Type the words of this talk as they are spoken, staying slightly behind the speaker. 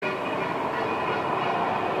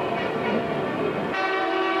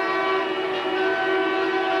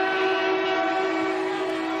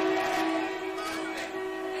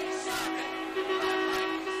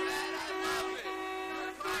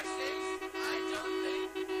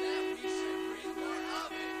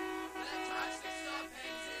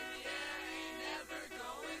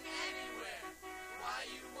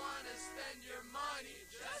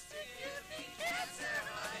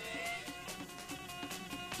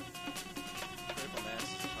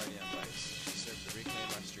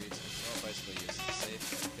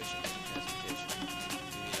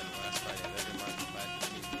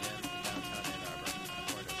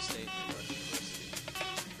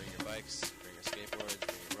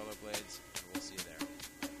Liquids, and we'll see you there.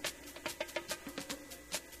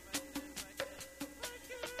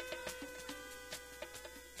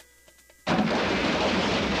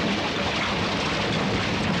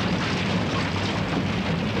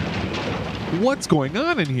 What's going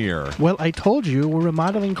on in here? Well, I told you we're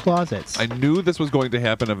remodeling closets. I knew this was going to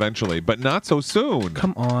happen eventually, but not so soon.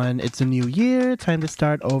 Come on, it's a new year, time to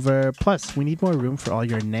start over. Plus, we need more room for all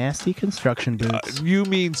your nasty construction boots. You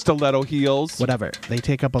mean stiletto heels? Whatever. They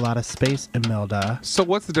take up a lot of space, Imelda. So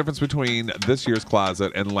what's the difference between this year's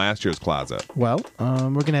closet and last year's closet? Well,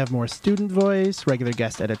 we're going to have more student voice, regular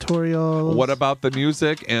guest editorials. What about the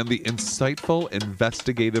music and the insightful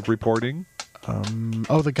investigative reporting?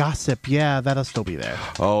 The gossip. Yeah, that'll still be there.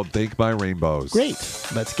 Oh, thank my rainbows. Great.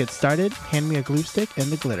 Let's get started. Hand me a glue stick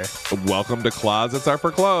and the glitter. Welcome to Closets Are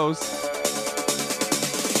for Clothes.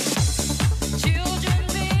 Children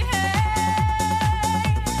behave.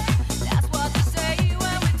 That's what they say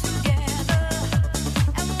when we're together.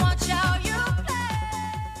 And watch how you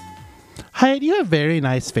play. Hyatt, you have very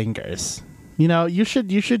nice fingers. You know, you should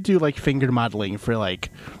do like finger modeling for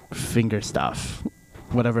like finger stuff.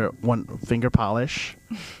 Whatever, one finger polish.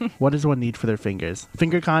 What does one need for their fingers?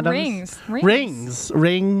 Finger condoms? Rings.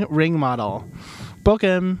 Ring model. Book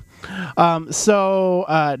him. Dan,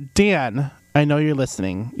 I know you're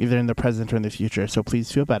listening, either in the present or in the future, so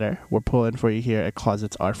please feel better. We're pulling for you here at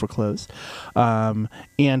Closets Are for Clothes.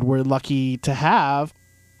 And we're lucky to have,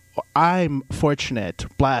 I'm fortunate,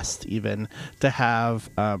 blessed even, to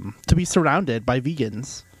have, to be surrounded by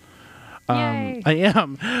vegans. Yay. I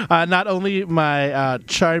am. Not only my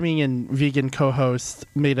charming and vegan co-host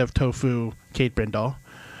made of tofu, Kate Brindle,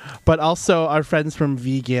 but also our friends from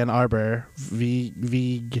Vegan Arbor.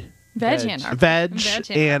 Veg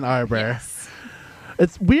Ann Arbor. Yes.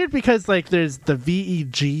 It's weird because like there's the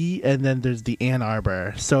VEG and then there's the Ann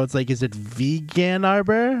Arbor. So it's like, is it Vegan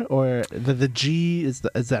Arbor or the G is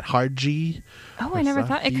that hard G? Oh, I never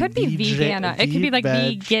thought. It could be VG vegan. It could be like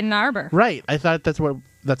Vegan Arbor. Right. I thought that's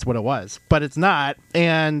what it was, but it's not.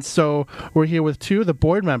 And so we're here with two of the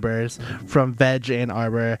board members from Veg Ann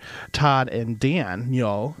Arbor, Todd and Dan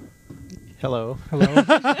Mule. Hello.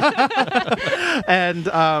 And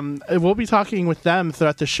we'll be talking with them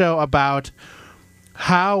throughout the show about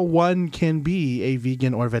how one can be a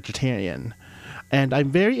vegan or vegetarian. And I'm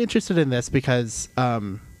very interested in this because I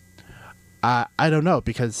don't know,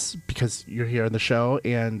 because you're here on the show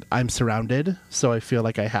and I'm surrounded, so I feel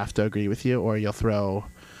like I have to agree with you, or you'll throw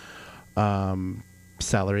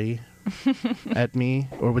celery at me,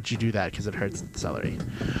 or would you do that because it hurts celery?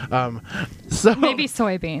 So Maybe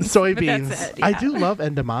soybeans. Soybeans. But that's it, I yeah. do love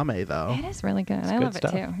edamame though. It is really good. I good love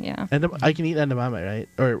stuff. it too. Yeah. I can eat edamame, right?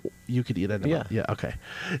 Or you could eat edamame. Yeah. Okay.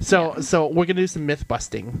 So we're gonna do some myth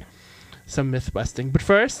busting. But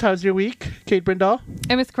first, how's your week, Kate Brindle?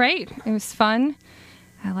 It was great. It was fun.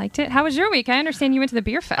 I liked it. How was your week? I understand you went to the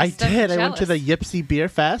beer fest. I I'm did. I went to the jealous. Yipsy Beer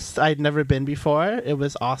Fest. I'd never been before. It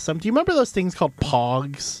was awesome. Do you remember those things called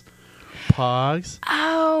Pogs?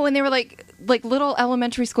 Oh, and they were like little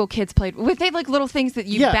elementary school kids played with. They like little things that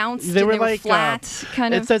you bounced. They and were they like were flat,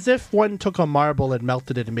 kind of. It's as if one took a marble and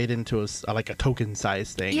melted it and made it into like a token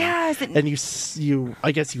size thing. Yes. And you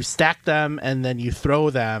I guess you stack them and then you throw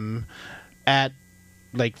them at,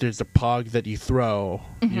 like, there's a pog that you throw,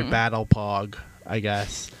 your battle pog, I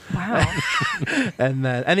guess. Wow. And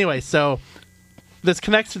then anyway, so this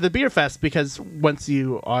connects to the beer fest because once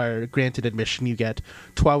you are granted admission, you get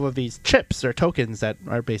 12 of these chips or tokens that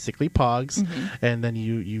are basically pogs, and then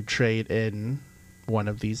you trade in one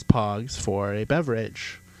of these pogs for a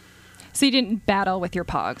beverage. So you didn't battle with your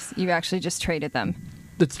pogs. You actually just traded them.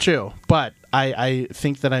 That's true, but I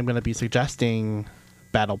think that I'm going to be suggesting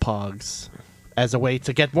battle pogs as a way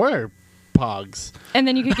to get more pogs. And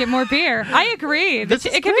then you could get more beer. I agree. This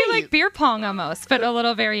is It could be great. like beer pong almost, but a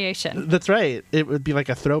little variation. That's right. It would be like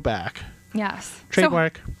a throwback. Yes.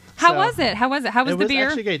 Trademark. So, how So- was it? How was it? How was It the was beer?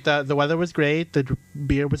 actually great. The weather was great. The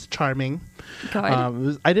beer was charming. Good.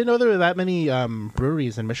 I didn't know there were that many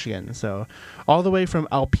breweries in Michigan. So all the way from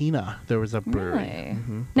Alpena, there was a brewery.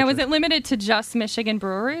 Really? Now, was it limited to just Michigan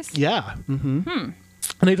breweries? Yeah.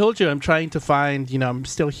 And I told you I'm trying to find, I'm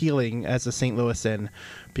still healing as a St. Louisan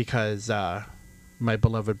because my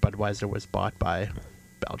beloved Budweiser was bought by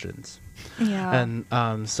Belgians. Yeah.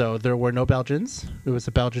 And so there were no Belgians. It was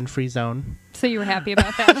a Belgian-free zone. So you were happy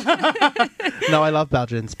about that? No, I love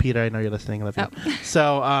Belgians. Peter, I know you're listening. I love you. Oh.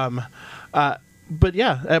 So, but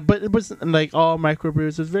yeah, but it was like all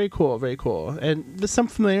microbrews. It was very cool, very cool. And there's some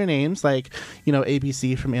familiar names like,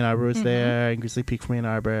 ABC from Ann Arbor was there, and Grizzly Peak from Ann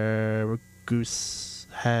Arbor,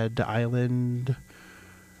 Goosehead Island.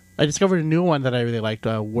 I discovered a new one that I really liked,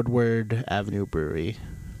 Woodward Avenue Brewery.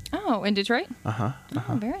 Oh, Oh, in Detroit? Uh-huh.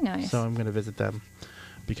 Oh, very nice. So I'm going to visit them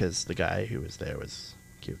because the guy who was there was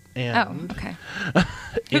cute. And, Oh, okay.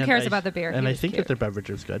 Who and cares about the beer? And He I was think cute. that their beverage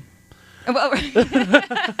was good. Well,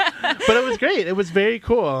 But it was great. It was very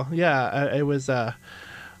cool. Yeah, it was. And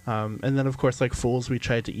then of course, like fools, we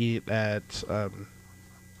tried to eat at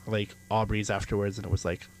like Aubrey's afterwards, and it was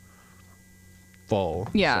like full.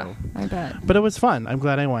 yeah, so. I bet. But it was fun. I'm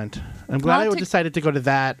glad I went. I'm glad Well, I decided to go to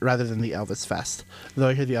that rather than the Elvis Fest. Though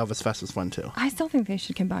I hear the Elvis Fest was fun too. I still think they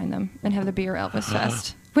should combine them and have the beer Elvis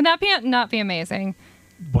Fest. Would that not be amazing?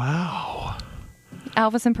 Wow.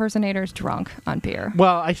 Elvis impersonators drunk on beer.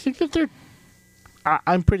 Well, I think that they're.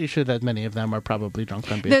 I'm pretty sure that many of them are probably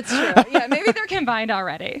drunk on beer. That's true. Yeah, maybe they're combined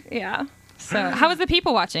already. Yeah. So, how was the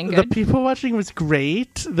people watching? The Good. people watching was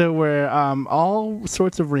great. There were all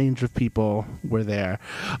sorts of range of people were there.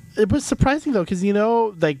 It was surprising though, because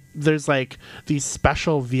like there's like these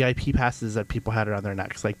special VIP passes that people had around their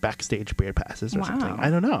necks, like backstage beer passes or Wow. something. I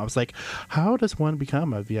don't know. I was like, how does one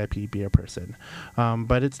become a VIP beer person?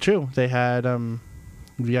 But it's true. They had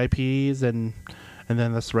VIPs and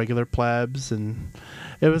then this regular plebs, and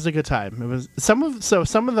it was a good time. It was some of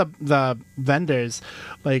the vendors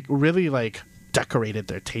like really like decorated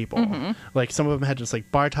their table. Mm-hmm. Like some of them had just like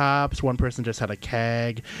bar tops, one person just had a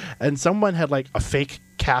keg, and someone had like a fake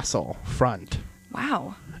castle front.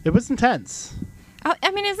 Wow. It was intense.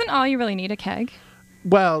 I mean, isn't all you really need a keg?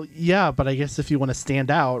 Well, yeah, but I guess if you want to stand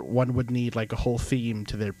out, one would need like a whole theme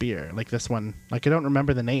to their beer. Like this one, like I don't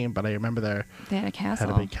remember the name, but I remember They had a castle.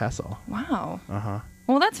 had a big castle. Wow. Uh-huh.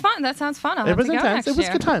 Well, that's fun. That sounds fun. I'll It have was to go intense. next It was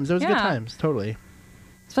year. good times. It was good Yeah. times. Totally.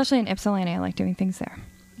 Especially in Ypsilanti, I like doing things there.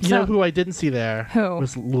 You know who I didn't see there? Who?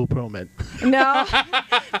 Was Lou Pearlman. No,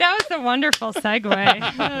 that was a wonderful segue.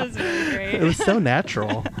 That was really great. It was so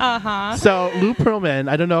natural. Uh-huh. So Lou Pearlman,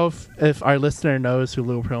 I don't know if our listener knows who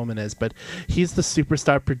Lou Pearlman is, but he's the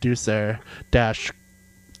superstar producer dash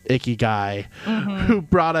icky guy Mm-hmm. who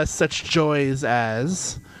brought us such joys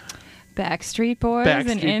as Backstreet Boys and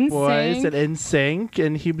Backstreet Boys and NSYNC. NSYNC,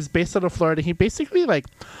 and he was based out of Florida. He basically like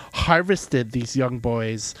harvested these young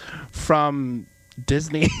boys from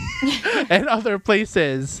Disney and other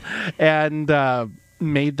places and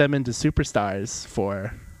made them into superstars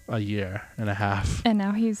for a year and a half. And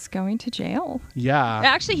now he's going to jail. Yeah.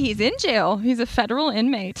 Actually, he's in jail. He's a federal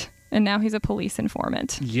inmate. And now he's a police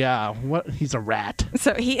informant. Yeah. What? He's a rat.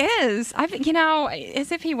 So he is. As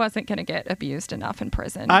if he wasn't going to get abused enough in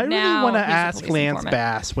prison. I really Now want to he's a ask police Lance informant.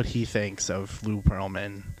 Bass what he thinks of Lou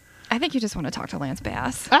Pearlman. I think you just want to talk to Lance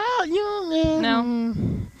Bass. No.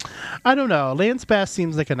 I don't know. Lance Bass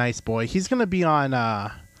seems like a nice boy. He's going to be on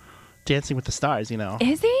Dancing with the Stars,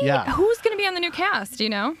 Is he? Yeah. Who's going to be on the new cast? Do you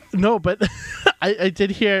know? No, but I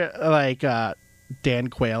did hear like Dan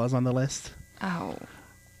Quayle is on the list, Oh.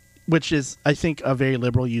 which is, I think, a very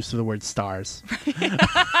liberal use of the word stars.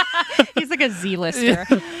 He's like a Z-lister.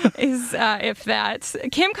 If that.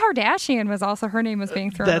 Kim Kardashian was also, her name was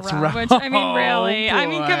being thrown That's around. right. Which, I mean, really. Oh, I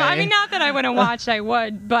mean, come on. I mean, boy. not that I wouldn't watch, I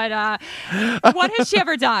would. But what has she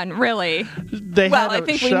ever done, really? They Well, had I a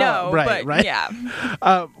think we show- know. right? But Right. yeah.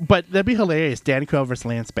 But that'd be hilarious. Dan Quayle versus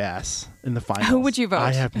Lance Bass in the finals. Who would you vote?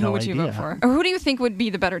 I have no Who would idea. you vote for? Or who do you think would be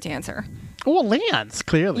the better dancer? Well, Lance,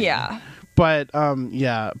 clearly. Yeah. But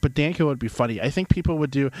but Dan Quayle would be funny. I think people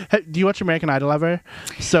would do. Do you watch American Idol ever?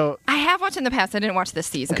 So I have watched in the past. I didn't watch this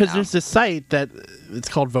season. because though. there's this site that it's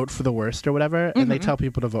called Vote for the Worst or whatever, and Mm-hmm. they tell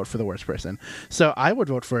people to vote for the worst person. So I would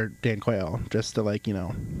vote for Dan Quayle just to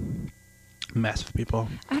mess with people.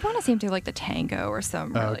 I'd want to see him do like the tango or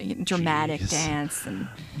some Oh, really dramatic jeez. dance. And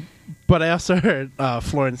But I also heard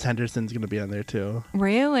Florence Henderson's going to be on there too.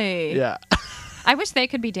 really, Yeah. I wish they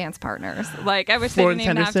could be dance partners. Like I wish Florence they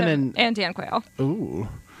could name Henderson them and- and Dan Quayle. Ooh.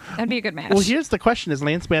 That'd be a good match. Well, here's the question: is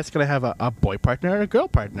Lance Bass going to have a boy partner or a girl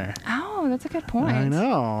partner? Oh, that's a good point. I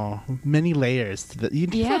know. Many layers. You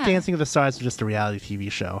Yeah. thought Dancing with the Stars was just a reality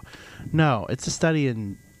TV show. No, it's a study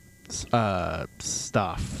in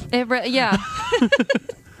stuff. Yeah,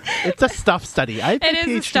 It's a stuff study. I have it a is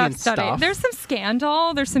PhD a stuff in study. stuff. There's some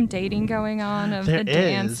scandal. There's some dating going on of There the is.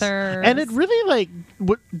 dancers. And it really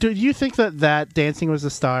do you think that Dancing with the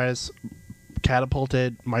Stars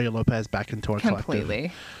catapulted Mario Lopez back into our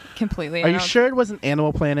collective? completely. Are I you don't- sure it wasn't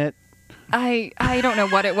Animal Planet? I don't know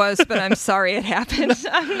what it was, but I'm sorry it happened.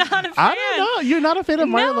 I'm not a fan. I don't know. You're not a fan of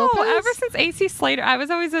Mario No, Lopez? ever since AC Slater,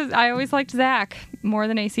 I always liked Zach more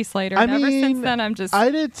than AC Slater. I And ever mean, since then, I'm just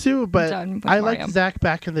I did too, but done with I liked Mario. Zach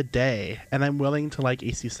back in the day, and I'm willing to like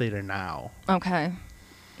AC Slater now. okay.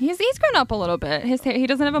 He's grown up a little bit. His hair, he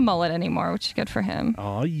doesn't have a mullet anymore, which is good for him.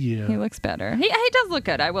 Oh yeah. He looks better. He does look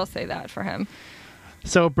good. I will say that for him.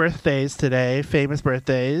 So birthdays today, famous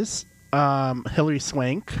birthdays. Hilary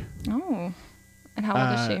Swank. Oh. And how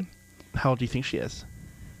old is she? How old do you think she is?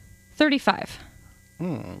 35.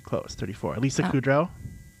 Close. 34. Lisa Oh. Kudrow.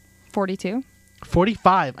 42.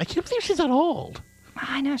 45. I can't believe she's that old.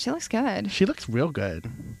 I know. She looks good. She looks real good.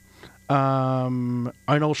 Arnold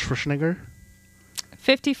Schwarzenegger.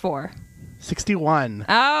 54. 61.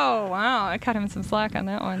 Oh, wow. I cut him some slack on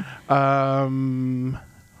that one.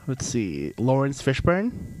 Let's see. Lawrence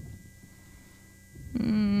Fishburne.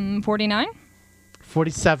 49.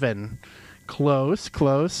 47.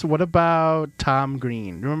 Close. What about Tom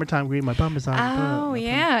Green? Remember Tom Green? My bum is on. Oh,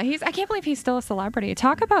 yeah. I can't believe he's still a celebrity.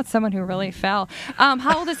 Talk about someone who really fell.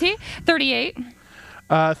 How old is he? 38.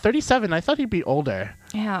 37. I thought he'd be older,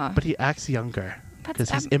 Yeah. but he acts younger because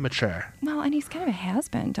he's immature. Well, and he's kind of a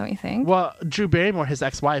has-been, don't you think? Well, Drew Barrymore, his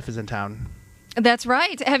ex-wife, is in town. That's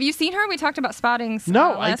right. Have you seen her? We talked about spottings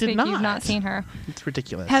No, I last did week. not. You've not seen her. It's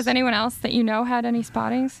ridiculous. Has anyone else that you know had any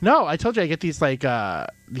spottings? No, I told you I get these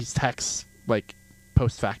these texts like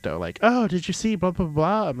post facto, like, oh, did you see blah blah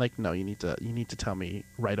blah? I'm like, no, you need to tell me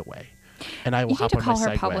right away, and I will You need hop to on call my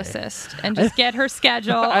her Segway. publicist and just get her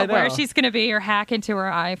schedule I of where know. she's going to be or hack into her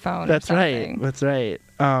iPhone. That's or right. something. That's right.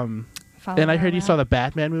 Follow And I her heard you saw around. the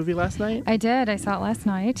Batman movie last night. I did. I saw it last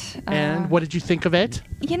night. And what did you think of it?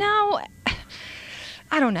 You know,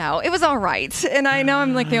 I don't know. It was all right. And I know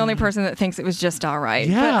I'm like the only person that thinks it was just all right.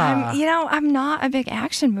 Yeah. But I'm not a big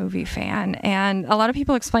action movie fan. And a lot of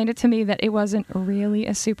people explained it to me that it wasn't really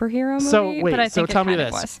a superhero movie. So but I wait. So think it tell me kind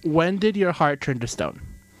of this: was. when did your heart turn to stone?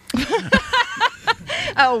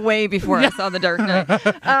 Oh, way before I saw The Dark Knight.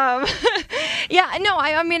 Yeah, no,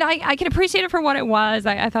 I mean, I can appreciate it for what it was.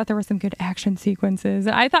 I thought there were some good action sequences.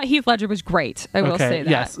 I thought Heath Ledger was great. I will say that.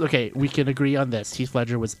 Yes. Okay. We can agree on this. Heath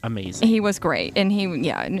Ledger was amazing. He was great. And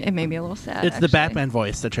it made me a little sad. It's the actually. Batman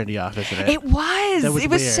voice that turned you off, isn't it? It was. That was It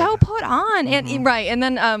was weird. so put on. And right. And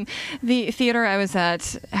then the theater I was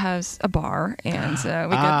at has a bar, and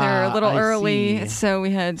we got there a little I early, see. so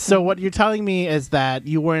we had. So what you're telling me is that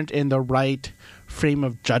you weren't in the right frame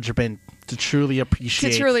of judgment to truly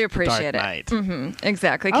appreciate The Dark Knight.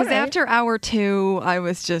 Exactly, because All right. after hour 2, I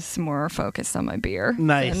was just more focused on my beer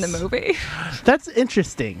Nice. than the movie. That's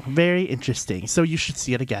interesting. Very interesting. So you should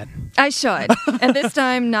see it again. I should, and this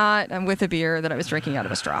time not with a beer that I was drinking out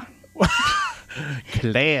of a straw.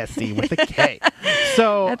 Classy with a K.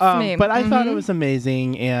 So, That's me. but I thought it was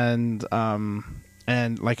amazing, and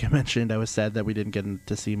like I mentioned, I was sad that we didn't get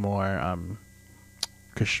to see more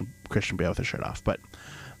Christian Bale with his shirt off, but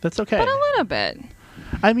that's okay. But a little bit.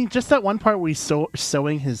 I mean, just that one part where he's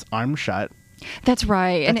sewing his arm shut. That's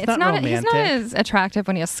right, and That's it's not not. He's not romantic. as attractive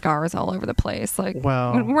when he has scars all over the place. Like,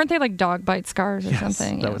 Well, weren't they like dog bite scars or yes,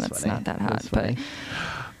 something? that Yeah, was that's funny. not that That hot. was But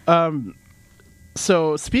funny.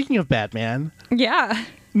 So speaking of Batman, yeah,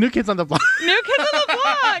 New Kids on the Block. New Kids on the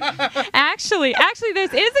Block. Actually,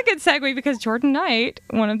 this is a good segue because Jordan Knight,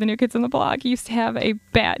 one of the New Kids on the Block, used to have a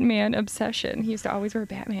Batman obsession. He used to always wear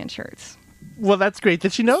Batman shirts. Well, that's great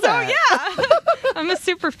that you know that. Yeah, I'm a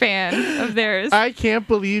super fan of theirs. I can't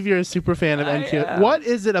believe you're a super fan of I NKO. am. What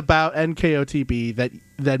is it about NKOTB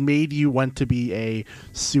that made you want to be a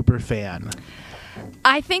super fan?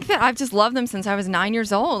 I think that I've just loved them since I was 9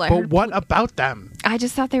 years old. But what about them? I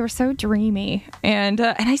just thought they were so dreamy, and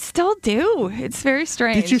I still do. It's very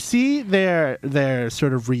strange. Did you see their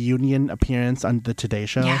sort of reunion appearance on the Today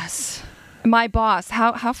Show? Yes. My boss,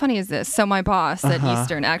 how funny is this? So my boss at Uh-huh.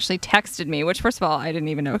 Eastern actually texted me, which first of all, I didn't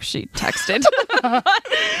even know she texted.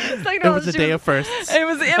 It's like, It no, was the she day of firsts. It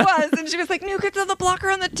was. And she was like, New Kids on the Block are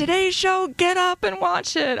on the Today Show. Get up and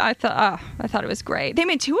watch it. I thought it was great. They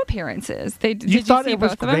made 2 appearances. Did You thought see it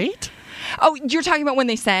was both of them? great? Oh, you're talking about when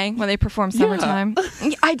they sang, when they performed Summertime?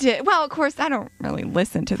 Yeah, I did. Well, of course, I don't really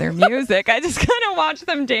listen to their music. I just kind of watch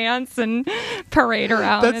them dance and parade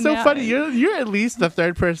around. That's and so that. funny. You're at least the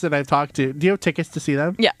third person I've talked to. Do you have tickets to see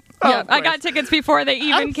them? Yeah. Oh, Yeah, of I got course. tickets before they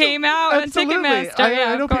even came out on Absolutely. Ticketmaster. I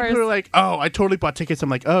Yeah, know of course. people who are like, oh, I totally bought tickets. I'm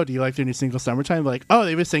like, oh, do you like their new single Summertime? They're like, oh,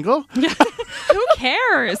 they have a single? Who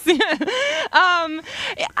cares? I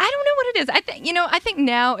don't know what it is. I think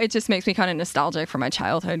now it just makes me kind of nostalgic for my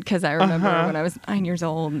childhood because I remember when I was 9 years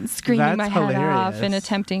old and screaming That's my head off and hilarious.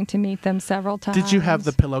 attempting to meet them several times. Did you have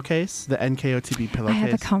the pillowcase, the NKOTB I pillowcase?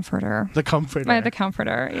 had the comforter. The comforter. I had the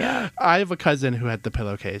comforter. Yeah. I have a cousin who had the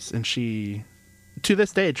pillowcase, and she, to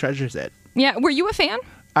this day, treasures it. Yeah. Were you a fan?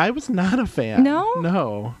 I was not a fan. No?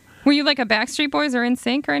 No. Were you like a Backstreet Boys or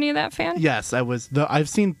NSYNC or any of that fan? Yes, I was. I've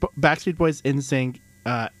seen Backstreet Boys, NSYNC,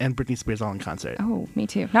 and Britney Spears all in concert. Oh, me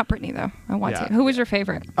too. Not Britney though. I want Yeah. to. Who was your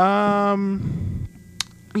favorite?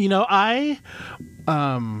 You know, I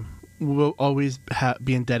will always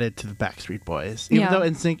be indebted to the Backstreet Boys, even Yeah. though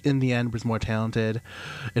NSYNC in the end was more talented,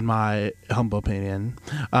 in my humble opinion.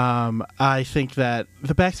 I think that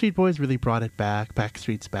the Backstreet Boys really brought it back.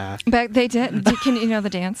 Backstreet's back. They did. Can you know the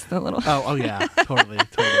dance? The little. Oh yeah, totally.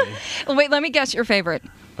 Wait, let me guess your favorite.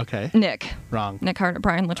 Okay, Nick. wrong. Nick Carter,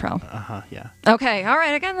 Brian Luttrell. Yeah. Okay, all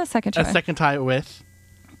right. I got the second A try. second tie with,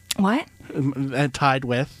 What? and tied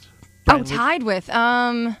with. Oh, Brian Lee- tied with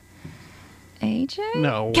AJ.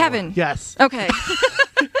 No. Kevin. Yes. Okay.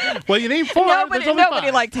 Well, you named four. Nobody there's only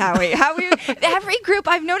five. liked Howie. Every group,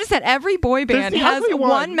 I've noticed that every boy band the has ugly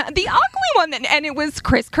one. the ugly one, and it was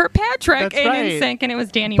Chris Kirkpatrick That's in right. NSYNC, and it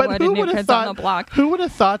was Danny But Wood who and New would have Kids thought? on the Block. Who would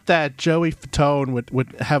have thought that Joey Fatone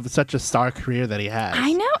would have such a star career that he has?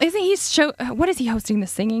 I know. Isn't he what is he hosting, the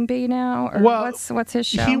Singing Bee now, or Well, what's his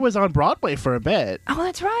show? He was on Broadway for a bit, Oh,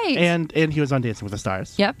 that's right. and he was on Dancing with the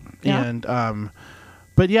Stars. Yep. Yeah. And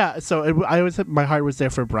but yeah, so my heart was there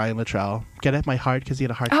for Brian Luttrell. Get at my heart because he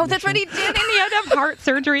had a heart. Oh, that's right. He condition. did, and he had to have heart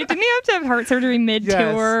surgery. Didn't he have to have heart surgery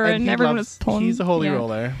mid-tour, Yes, and he everyone loves- was pulling? He's a holy yeah.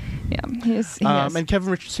 roller. Yeah, he is. And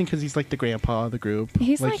Kevin Richardson because he's like the grandpa of the group.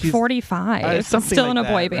 He's like 45, something still like in a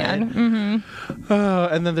boy that, band. right?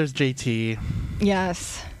 Mm-hmm. And then there's JT,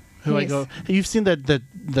 Yes. who I He's- go. You've seen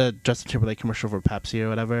the Justin Timberlake commercial for Pepsi or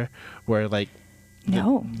whatever, where like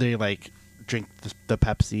No. they like drink the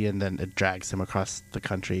Pepsi and then it drags him across the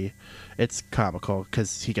country. It's comical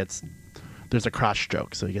because there's a crotch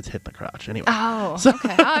joke, so he gets hit in the crotch. Anyway, Oh,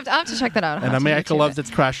 okay. I'll have to check that out. I'll and have to America YouTube loves it. its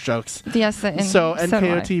crotch jokes. Yes, and So do I.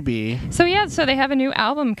 NKOTB, So yeah, so they have a new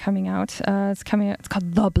album coming out. It's coming out. It's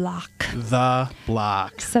called The Block. The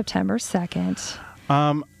Block. September 2nd.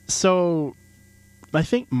 So I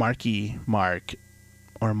think Mark is Mark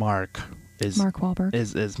Wahlberg.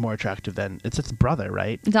 is more attractive than it's its brother,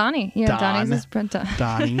 right? Donnie. Yeah, Don. Donnie's his brother.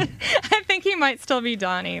 Donnie. I think he might still be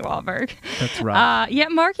Donnie Wahlberg. That's right. Yeah,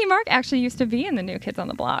 Marky Mark actually used to be in the New Kids on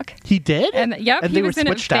the Block. He did? And yep, and he they was were in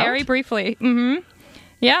it switched very out? briefly. Mm-hmm.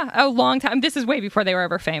 Yeah, a long time. This is way before they were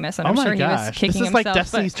ever famous, and Oh I'm my sure he was gosh. kicking This is himself. like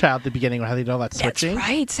Destiny's Child at the beginning, how they did all that That's switching.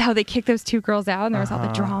 right. How they kicked those two girls out, and there was all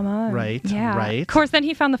the drama. and- Right, Yeah. right. Of course, then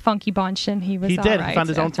he found the Funky Bunch, and he was. He all did. right He found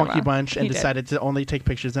his own after a funky while. bunch and He did. decided to only take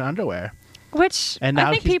pictures in underwear. Which And now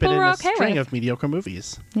I think he's people been in were a okay string with. of mediocre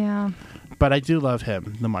movies. Yeah. But I do love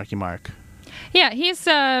him, the Marky Mark. Yeah, he's.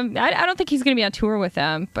 I don't think he's going to be on tour with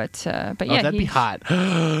them, but yeah, Oh, that'd be he- hot.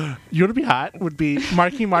 You want to be hot? Would be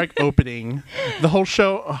Marky Mark opening the whole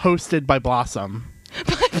show hosted by Blossom.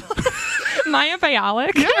 Maya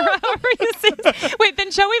Bialik. However you say it. Wait,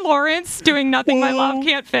 then Joey Lawrence doing Nothing My Love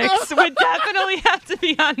Can't Fix would definitely have to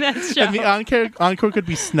be on that show. And the encore could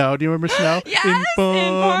be Snow. Do you remember Snow? Yes,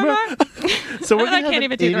 Informer. Informer. So we're I gonna have can't an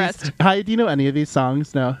even do the 80s rest. Hi, do you know any of these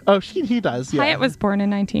songs? No. Oh, he does. Yeah. Hyatt was born in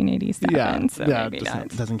 1987, Yeah. so yeah. maybe not.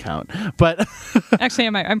 Doesn't count. But Actually,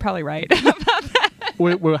 I'm probably right.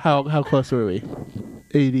 we're how close were we?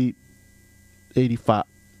 80, 85.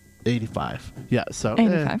 Yeah. So.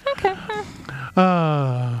 85. Okay.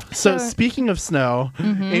 So So- speaking of Snow,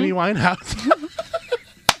 Mm-hmm. Amy Winehouse.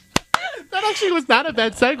 That actually was not a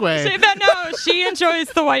bad segue. Say that no, she enjoys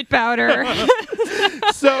the white powder.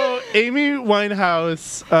 So Amy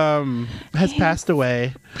Winehouse has passed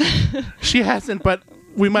away. She hasn't, but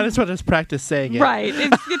we might as well just practice saying it. Right.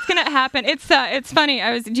 It's gonna happen. It's funny.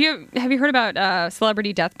 Have you heard about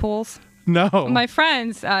celebrity death pools? No. My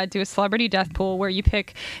friends do a celebrity death pool where you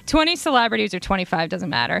pick 20 celebrities or 25,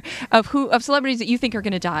 doesn't matter, of celebrities that you think are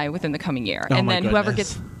going to die within the coming year. Oh and my then whoever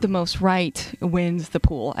goodness. gets the most right wins the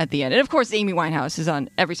pool at the end. And of course, Amy Winehouse is on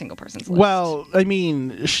every single person's list. Well, I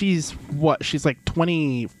mean, she's like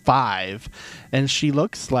 25, and she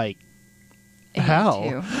looks like 82. hell.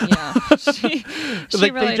 Yeah. She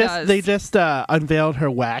like really does. they just unveiled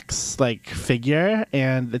her wax like figure,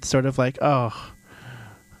 and it's sort of like, oh,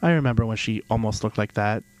 I remember when she almost looked like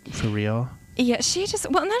that for real. Yeah, she just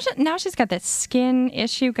now she's got that skin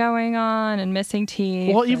issue going on and missing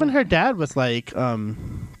teeth. Well, even and- her dad was like,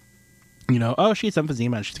 oh, she has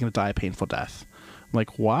emphysema and she's going to die a painful death. I'm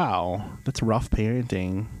like, wow, that's rough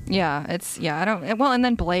parenting. Yeah, I don't. Well, and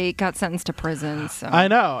then Blake got sentenced to prison. So I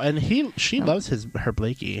know, and she loves her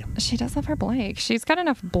Blakey. she does love her Blake. She's got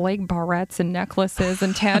enough Blake barrettes and necklaces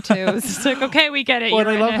and tattoos. It's like, okay, we get it. Well, and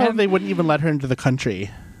You're I love into how him. they wouldn't even let her into the country.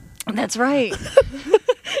 That's right.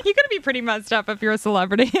 You gotta be pretty messed up if you're a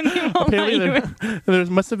celebrity and they won't let you in. Apparently, there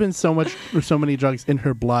must have been so many drugs in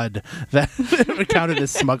her blood that it counted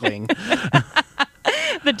as smuggling.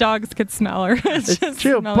 The dogs could smell her. It's just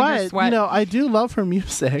true, smelling her but sweat. I do love her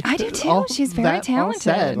music. I do too. She's very that all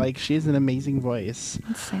said, talented. like she has an amazing voice.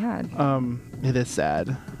 It's sad. It is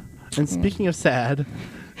sad. And speaking of sad,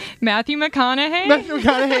 Matthew McConaughey. Matthew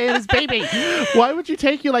McConaughey and his baby. Why would you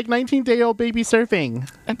take your like 19-day-old baby surfing?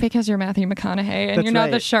 Because you're Matthew McConaughey and That's you're not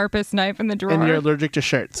the right. sharpest knife in the drawer. And you're allergic to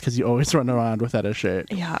shirts because you always run around without a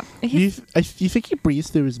shirt. yeah. You think he breathes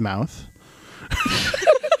through his mouth?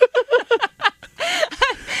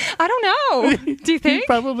 I don't know. Do you He think?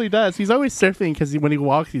 probably does. He's always surfing because when he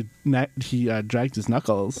walks, he drags his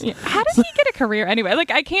knuckles. Yeah. How does he get a career anyway?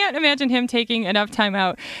 Like, I can't imagine him taking enough time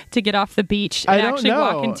out to get off the beach and I don't actually know.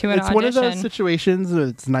 walk into an it's audition. one of those situations where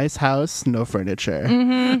it's nice house, no furniture.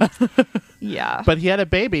 Yeah. But he had a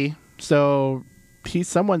baby, so he's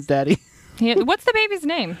someone's daddy. What's the baby's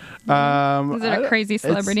name? Is it a crazy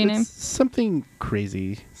celebrity name? It's something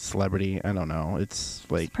crazy celebrity. I don't know. It's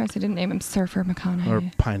like Surprised they didn't name him Surfer McConaughey. or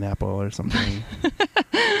pineapple or something.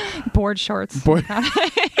 Board shorts. Board-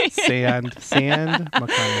 Sand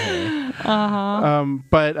McConaughey.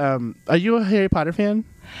 But are you a Harry Potter fan?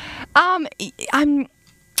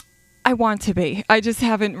 I want to be. I just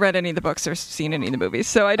haven't read any of the books or seen any of the movies,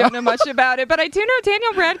 so I don't know much about it. But I do know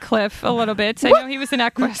Daniel Radcliffe a little bit. I know he was in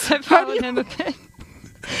Equus. I've followed him a bit.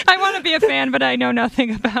 I want to be a fan, but I know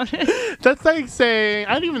nothing about it. That's like saying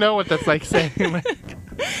I don't even know what that's like saying. I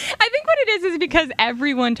think what it is because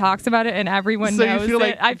everyone talks about it and everyone So knows you feel it.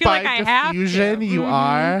 like I feel by like I have diffusion to. you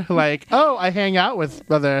are like, oh, I hang out with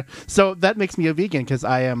other. So that makes me a vegan because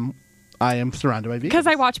I am surrounded by vegans. Because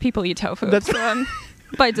I watch people eat tofu. That's- so I'm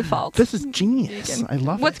by default. This is genius. Vegan. I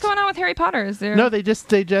love it. What's going on with Harry Potter? Is there No, they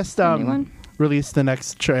just Anyone? released the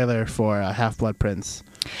next trailer for Half-Blood Prince,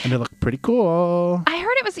 and it looked pretty cool. I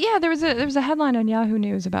heard it was there was a headline on Yahoo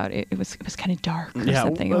News about it. It was kind of dark or Yeah,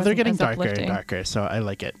 something. It well, they're wasn't getting as darker and uplifting. darker, so I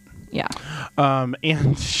like it. Yeah.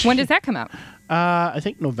 And When does that come out? I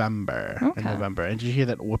think November. Okay. In November. And did you hear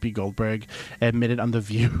that Whoopi Goldberg admitted on The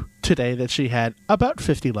View today that she had about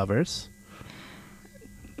 50 lovers?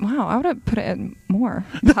 Wow, I would have put it at more.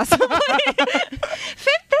 Possibly.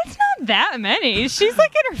 That's not that many. She's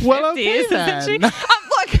like in her 50s, Well, okay, isn't she? then.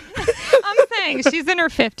 Look, I'm saying she's in her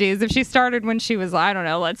 50s. If she started when she was, I don't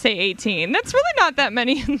know, let's say 18, that's really not that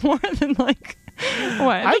many more than like,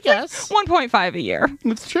 what? I guess. 1.5 a year.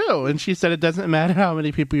 It's true. And she said it doesn't matter how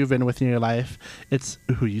many people you've been with in your life, it's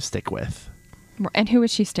who you stick with. And who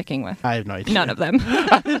is she sticking with? I have no idea. None of them.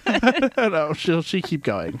 No, she'll keep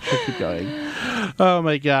going. She'll keep going. Oh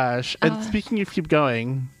my gosh. And speaking of keep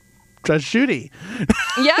going, Judge Judy.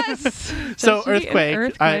 Yes. So Judge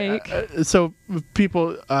Judy and earthquake. So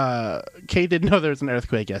people, Kay didn't know there was an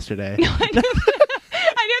earthquake yesterday.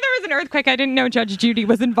 I knew there was an earthquake. I didn't know Judge Judy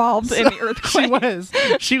was involved in the earthquake. She was.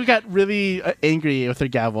 She got really angry with her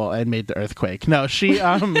gavel and made the earthquake. No, she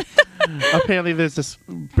apparently there's this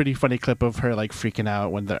pretty funny clip of her like freaking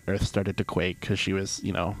out when the earth started to quake because she was,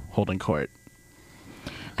 holding court.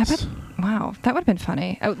 I bet, wow, that would have been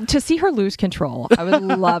funny. To see her lose control, I would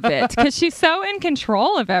love it. Because she's so in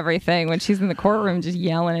control of everything when she's in the courtroom just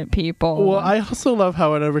yelling at people. Well, I also love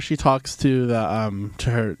how whenever she talks to the to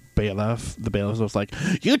her bailiff, the bailiff was like,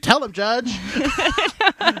 "You tell him, Judge."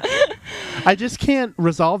 I just can't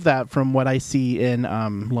resolve that from what I see in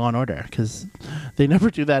Law and Order because they never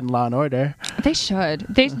do that in Law and Order. They should.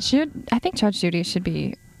 I think Judge Judy should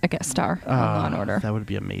be a guest star on Law and Order. That would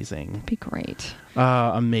be amazing. Be great.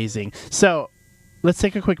 Amazing. So let's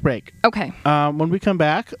take a quick break. Okay. When we come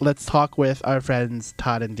back, let's talk with our friends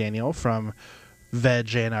Todd and Daniel from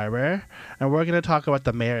Veg Ann Arbor, and we're going to talk about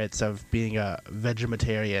the merits of being a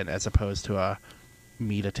vegetarian as opposed to a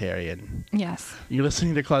meatitarian. Yes. You're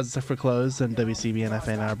listening to Closet for Clothes on WCBN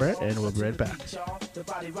Ann Arbor, and we'll be right back. The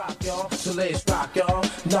body rock, y'all. So let's rock, y'all.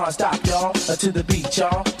 Non-stop, y'all. To the beat,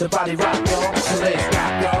 y'all. The body rock, y'all. So let's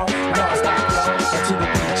rock, y'all. Non-stop, y'all. To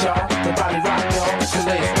the beat, y'all. The body rock, y'all. So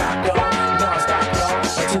let's rock, y'all. Non-stop, y'all.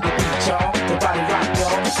 To the beat, y'all. The body rock,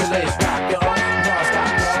 y'all. So let's rock, y'all.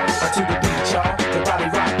 Non-stop, y'all. To the beat, y'all. The body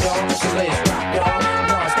rock, y'all. So let's rock, y'all.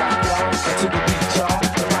 Non-stop, y'all. To the beat, y'all.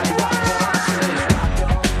 The body rock, y'all. So let's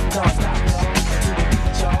rock, y'all. Non-stop, y'all. To the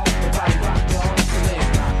beat, y'all. The body rock, y'all. So let's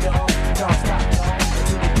rock, y'all. Non-stop, y'all. To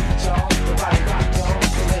the beat, y'all. The body rock, y'all.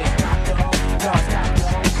 So let's rock, y'all. Non-stop,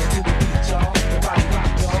 y'all. To the beat, y'all. The body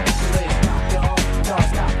rock, y'all. So let's rock, y'all.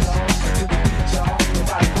 Non-stop, y'all. To the beat, y'all. The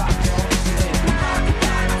body rock,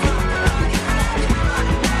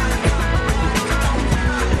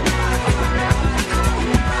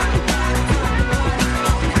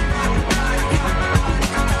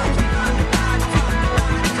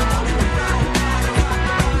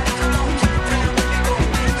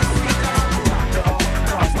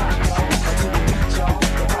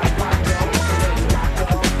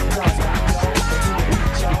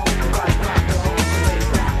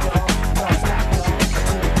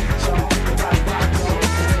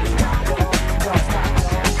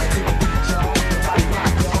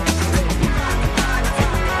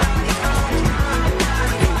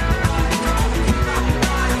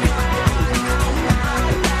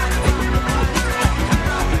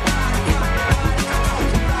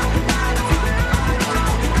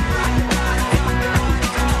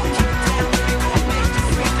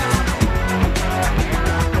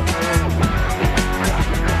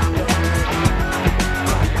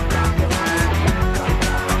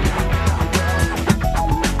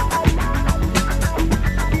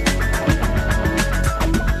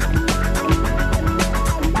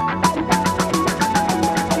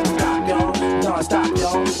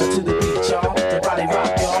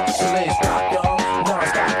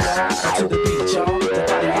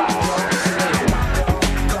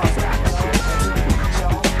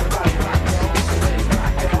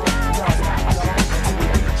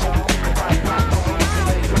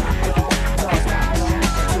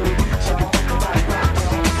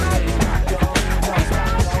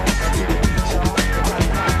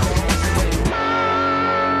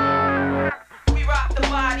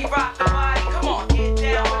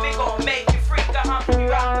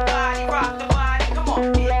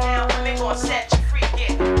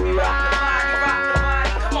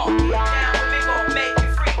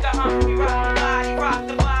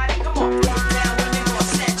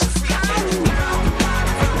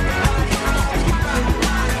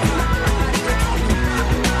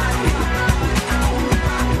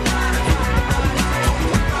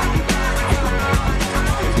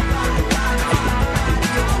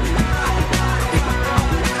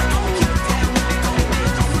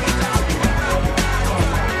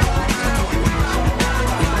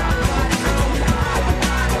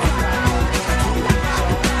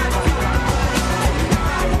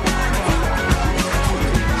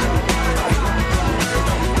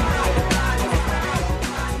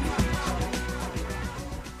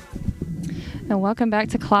 And welcome back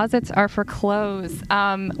to Closets Are for Clothes.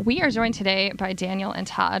 We are joined today by Daniel and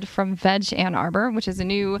Todd from Veg Ann Arbor, which is a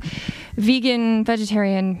new vegan,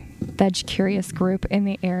 vegetarian, veg curious group in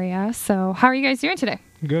the area. So how are you guys doing today?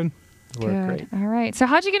 Good. We're great. All right. So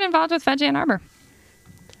how'd you get involved with Veg Ann Arbor?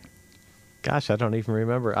 Gosh, I don't even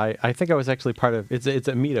remember. I think I was actually part of it's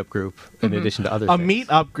a meetup group in addition to other A things.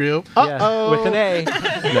 meetup group. Yeah, with an A.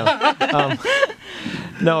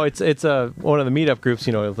 No, it's one of the meetup groups.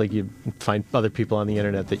 You know, like you find other people on the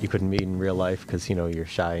internet that you couldn't meet in real life because you're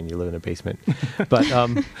shy and you live in a basement. But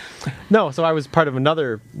no, so I was part of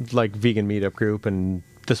another like vegan meetup group, and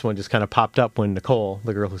this one just kind of popped up when Nicole,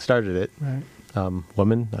 the girl who started it,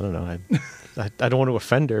 woman, I don't know. I don't want to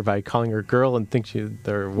offend her by calling her girl and think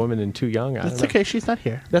they're a woman and too young. I That's don't know. okay. She's not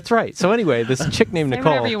here. That's right. So anyway, this chick named Say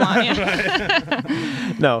Nicole. whatever you want.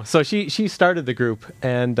 Yeah. No, so she started the group,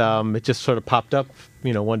 and it just sort of popped up.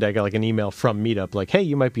 One day I got like an email from Meetup, like, "Hey,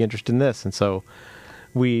 you might be interested in this." And so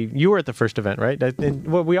you were at the first event, right?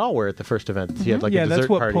 Well, we all were at the first event. You had like a dessert that's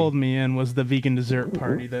what party. pulled me in was the vegan dessert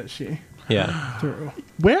party that she Yeah. threw.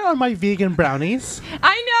 Where are my vegan brownies?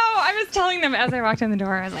 I know. I was telling them as I walked in the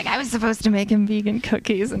door, I was like, I was supposed to make him vegan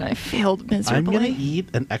cookies, and I failed I'm miserably. gonna eat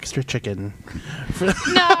an extra chicken. No,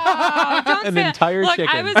 don't An say entire Look,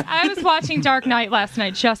 chicken. I was watching Dark Knight last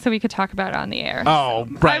night just so we could talk about it on the air. Oh,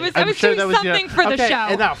 right. I was doing something for the okay, show.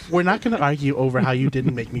 Enough. We're not going to argue over how you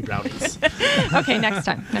didn't make me brownies. Okay, next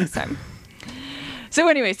time. So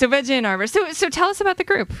anyway, so Veg Ann Arbor. So tell us about the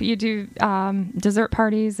group. You do dessert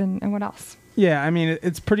parties and what else? Yeah, I mean,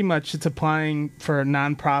 it's pretty much, it's applying for a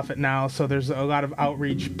nonprofit now, so there's a lot of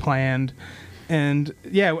outreach planned. And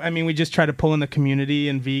yeah, I mean, we just try to pull in the community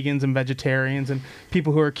and vegans and vegetarians and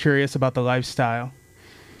people who are curious about the lifestyle.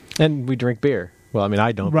 And we drink beer. Well, I mean,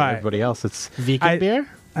 I don't, Right. but everybody else, it's... Vegan beer?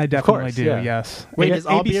 I definitely course, do, yeah. yes. Wait, Yeah, is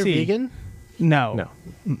all beer ABC. vegan? No.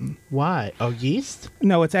 No. Why? Oh, yeast?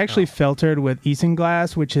 No, it's actually filtered with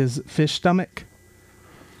isinglass, which is fish stomach.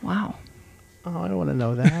 Wow. Oh, I don't want to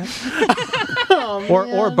know that.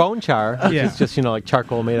 Or bone char, which Yeah. is just, like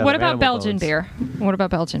charcoal made out What of about animal Belgian bones. beer? What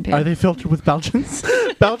about Belgian beer? Are they filtered with Belgians?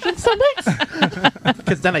 Belgian stomachs?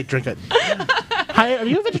 Because then I drink it. Hi, are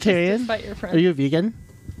you a vegetarian? Fight your friend. Are you a vegan?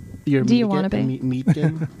 You're Do you meatgan- wanna be?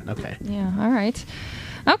 Meatgan? Okay. Yeah. All right.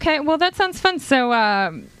 Okay. Well, that sounds fun. So,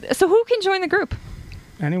 so who can join the group?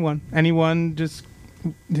 Anyone just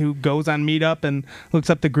who goes on Meetup and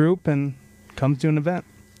looks up the group and comes to an event.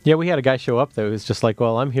 Yeah, we had a guy show up that was just like,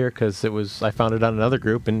 well, I'm here because I found it on another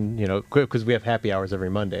group, and because we have happy hours every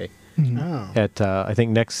Monday. Oh. At I think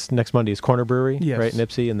next Monday is Corner Brewery, Yes. right, in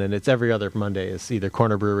Ipsy, and then it's every other Monday is either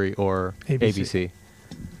Corner Brewery or ABC.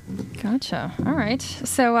 Gotcha. All right.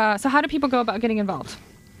 So, so how do people go about getting involved?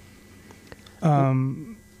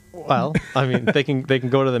 Well, I mean, they can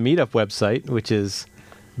go to the Meetup website, which is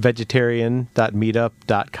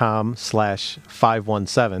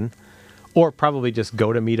vegetarian.meetup.com/517, or probably just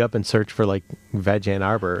go to Meetup and search for like Veg Ann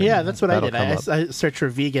Arbor. Yeah, and that's what I that'll did. come I up. searched for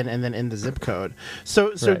vegan and then in the zip code.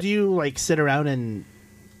 So Right. do you like sit around and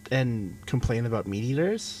complain about meat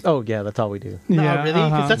eaters? Oh yeah, that's all we do. No, Yeah, really?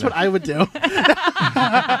 Because that's what I would do.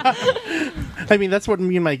 I mean, that's what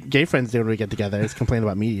me and my gay friends do when we get together, is complain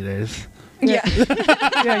about meat eaters. Yeah.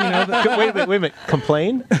 Yeah, Wait a minute.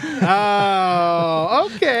 Complain? Oh,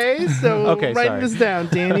 okay. So Okay, writing sorry. this down.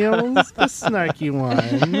 Daniel's the snarky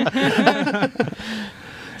one.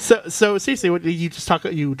 So seriously, what did you just talk?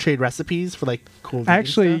 You trade recipes for like cool. vegan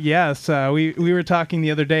Actually, stuff? yes. We were talking the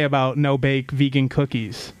other day about no-bake vegan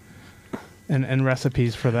cookies and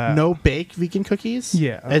recipes for that. no bake vegan cookies.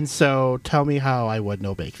 Yeah. And so tell me how I would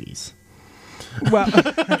no bake these. Well,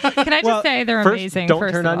 Can I just Well, say they're First, amazing? don't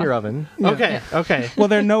first turn of on all. your oven. Okay. Okay. well,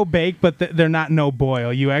 they're no-bake, but they're not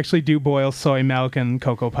no-boil. You actually do boil soy milk and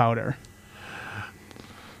cocoa powder.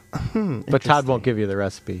 But Todd won't give you the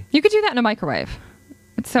recipe. You could do that in a microwave.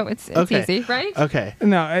 It's Okay. easy, right? Okay.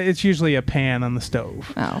 No, it's usually a pan on the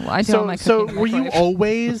stove. Oh, well, I do all my So cooking in a were you microwave.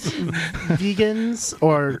 always vegans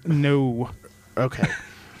or No. okay?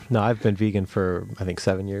 No, I've been vegan for I think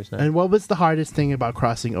 7 years now. And what was the hardest thing about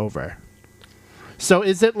crossing over? So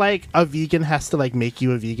is it like a vegan has to like make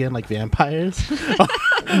you a vegan like vampires?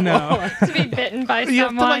 No. to be bitten by You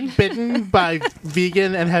have to someone? like bitten by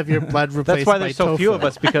vegan and have your blood replaced That's why by there's so tofu. few of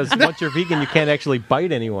us, because once you're vegan, you can't actually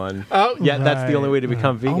bite anyone. Oh, Yeah, that's the only way to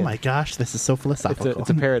become vegan. Oh my gosh, this is so philosophical.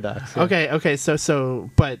 It's a paradox. yeah. Okay, so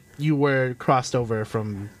but you were crossed over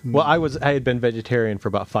from Well, I had been vegetarian for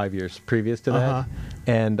about 5 years previous to that, Uh-huh.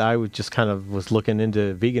 and I was just kind of was looking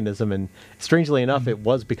into veganism, and strangely enough, it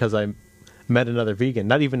was because I met another vegan,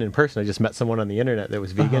 not even in person. I just met someone on the internet that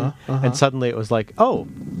was vegan, and suddenly it was like, oh,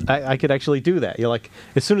 I could actually do that. You're like,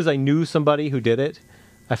 as soon as I knew somebody who did it,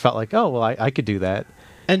 I felt like, oh well, I could do that.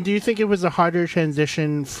 And do you think it was a harder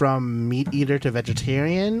transition from meat eater to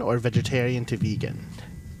vegetarian or vegetarian to vegan?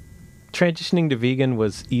 Transitioning to vegan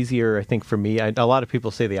was easier, I think, for me. A lot of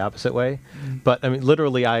people say the opposite way, but I mean,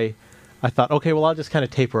 literally, I thought, okay, well, I'll just kind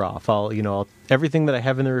of taper off. Everything that I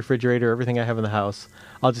have in the refrigerator, everything I have in the house,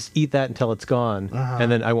 I'll just eat that until it's gone, and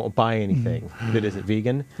then I won't buy anything that isn't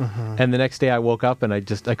vegan. And the next day I woke up and I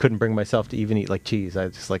couldn't bring myself to even eat like cheese. I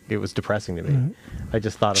just it was depressing to me. I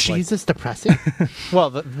just thought of Cheese is depressing.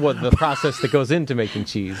 the process that goes into making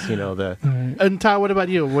cheese. And Todd, what about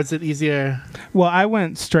you? Was it easier? Well, I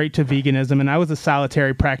went straight to veganism, and I was a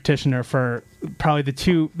solitary practitioner for probably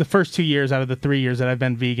the first 2 years out of the 3 years that I've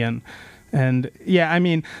been vegan. And yeah, I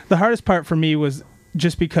mean, the hardest part for me was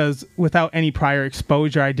just because without any prior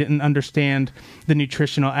exposure, I didn't understand the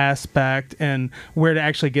nutritional aspect and where to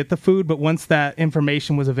actually get the food. But once that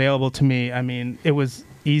information was available to me, I mean, it was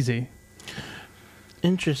easy.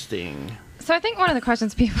 Interesting. So I think one of the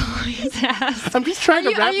questions people always ask. I'm just trying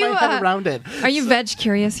to Are wrap you, my head around it. Are you veg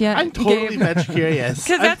curious yet? I'm totally Gabe? veg curious.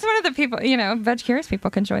 Because that's one of the people, veg curious people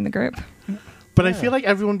can join the group. But I feel like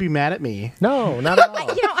everyone would be mad at me. No, not at all. I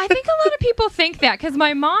think a lot of people think that because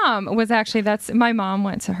my mom my mom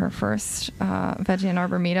went to her first Veggie Ann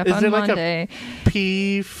Arbor meetup Is on there like Monday. a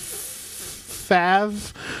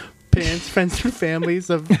PFAV, parents, friends, and families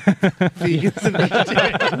of vegans and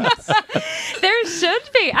vegetarians? There should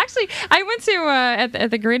be. Actually, I went to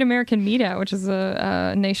at the Great American Meetup, which is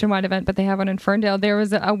a nationwide event, but they have one in Ferndale. There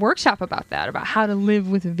was a workshop about that, about how to live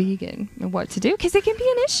with a vegan and what to do, because it can be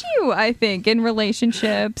an issue, I think, in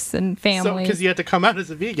relationships and families. Because you had to come out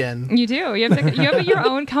as a vegan. You do. You have your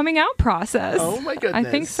own coming out process. Oh my goodness. I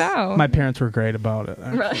think so. My parents were great about it.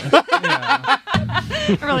 Really,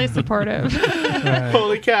 really supportive.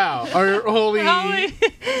 Holy cow. Or holy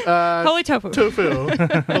Holy tofu.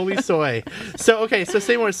 holy soy. So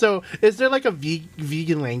say more. So is there like a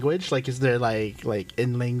vegan language? Like is there like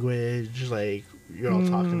in language, like you're all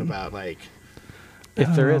talking about like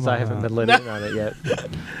If there is, I haven't been let in on it yet.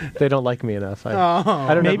 They don't like me enough.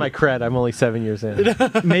 I don't have my cred. I'm only 7 years in.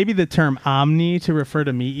 Maybe the term omni to refer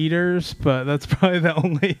to meat eaters, but that's probably the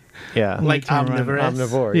only. Yeah. like term I- omnivorous?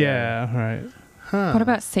 Omnivore. Yeah, right. What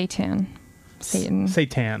about Satan? Satan.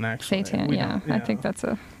 Satan, actually. Satan, We yeah. don't- I think that's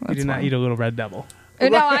You that's do not one. eat a little red devil.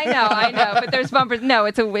 No, I know, but there's bumpers. No,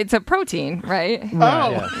 it's a protein, right? Oh,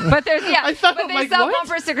 Yeah. But there's I thought, but they like, sell what?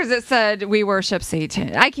 bumper stickers that said we worship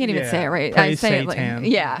Satan. I can't even Yeah. say it right. I Praise say it Satan.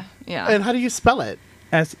 like yeah. and how do you spell it?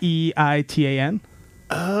 SEITAN.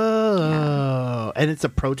 Oh, and it's a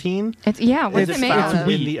protein. What's It's it made found out of?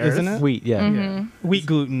 in the earth? isn't it? Wheat, yeah. Yeah. Wheat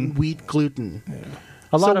gluten. Wheat gluten.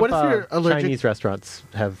 A lot So what of if you're allergic- Chinese restaurants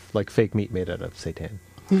have like fake meat made out of seitan.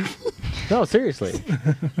 No, seriously.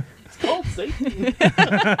 Oh, Satan.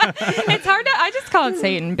 It's hard to. I just call it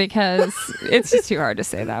Satan because it's just too hard to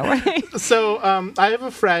say that way. So I have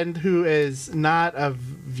a friend who is not a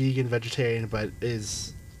vegan vegetarian, but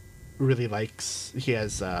is really likes. He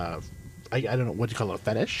has I don't know what you call it, a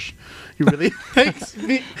fetish. He really likes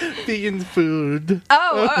vegan food.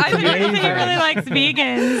 I think he really likes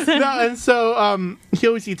vegans. No, and so he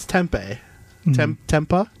always eats tempeh. Tempeh.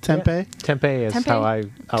 Tempeh is Tempeh? how I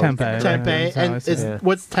Tempeh. think. Right. Tempeh. That's how I And say is, it. Yeah.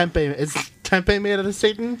 what's tempeh? Is tempeh made out of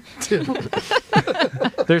Satan?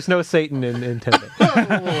 There's no Satan in tempeh.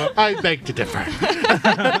 Oh, I beg to differ.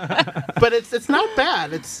 But it's not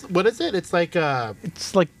bad. What is it? It's like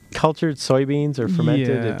It's like cultured soybeans or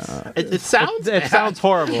fermented. Yeah. it sounds It bad. sounds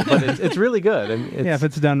horrible, but it's really good. I mean, Yeah, if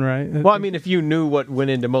it's done right. well, I mean, if you knew what went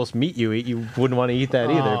into most meat you eat, you wouldn't want to eat that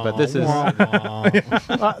either. But this is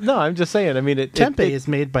no. I'm just saying. I mean, Tempeh is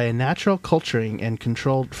made by a natural culturing and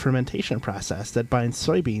controlled fermentation process that binds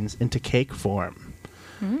soybeans into cake form.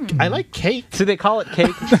 I like cake, So they call it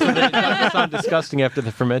cake, so that it doesn't sound disgusting after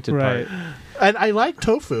the fermented right. part. and I like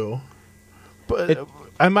tofu. But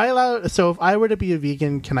am I allowed? So if I were to be a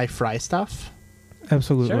vegan, can I fry stuff?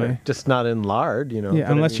 Absolutely. Sure, just not in lard, you know. Yeah, but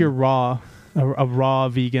I unless mean- you're raw, a raw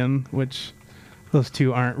vegan, which those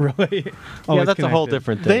two aren't really. Yeah, always that's a whole connected.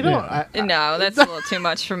 different thing. They don't. Yeah. No, that's a little too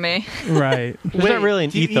much for me. Right. There's Wait, not really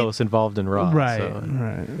an do you eat- ethos involved in raw. Right. so-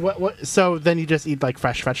 Right. What? So then you just eat like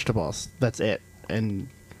fresh vegetables. That's it. And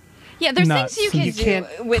Yeah, there's Nuts. things you can You do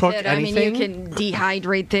can't with cook it. I mean, you anything? can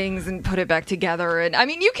dehydrate things and put it back together, and I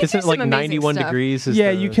mean, you can Isn't do it like some amazing 91 stuff. degrees? Is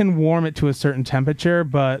Yeah, the- you can warm it to a certain temperature,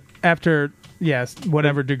 but after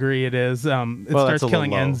whatever degree it is, it Well, starts that's a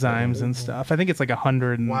killing little low. enzymes and stuff. I think it's like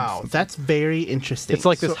 100. And wow, that's very interesting. It's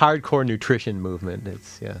like this So- hardcore nutrition movement.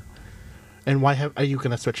 It's And why are you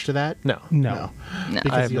going to switch to that? no. No. No.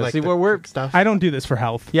 Because you no. like See, the we're cooked stuff. I don't do this for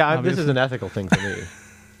health. Yeah, this obviously. is an ethical thing for me.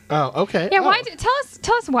 Oh, okay. Yeah, Oh.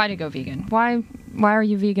 tell us why to go vegan? Why Why are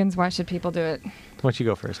you vegans? Why should people do it? Why don't you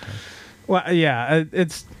go first, Tom? Well, yeah,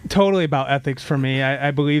 it's totally about ethics for me.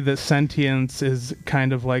 I believe that sentience is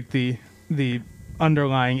kind of like the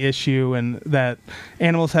underlying issue, and that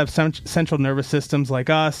animals have central nervous systems like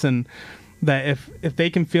us, and that if they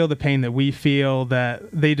can feel the pain that we feel,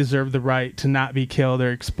 that they deserve the right to not be killed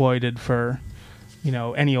or exploited for,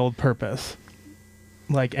 any old purpose,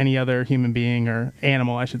 like any other human being or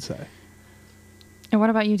animal, I should say. And what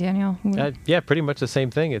about you, Daniel? Yeah, pretty much the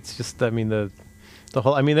same thing. It's just, the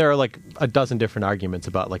whole. There are like a dozen different arguments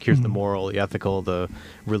about like here's the moral, the ethical, the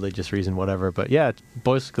religious reason, whatever. But yeah, it's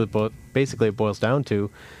basically it boils down to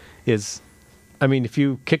is, if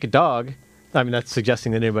you kick a dog, not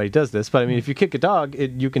suggesting that anybody does this, but if you kick a dog,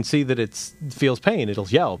 you can see that it feels pain. It'll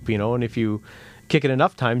yelp, and if you kick it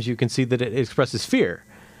enough times, you can see that it expresses fear.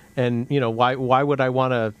 And why would I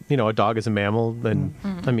want to? A dog is a mammal, and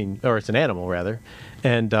or it's an animal rather,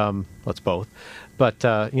 and it's both. But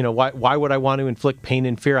why would I want to inflict pain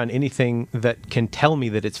and fear on anything that can tell me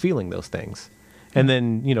that it's feeling those things? And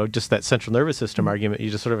then just that central nervous system argument,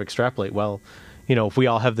 you just sort of extrapolate. Well, if we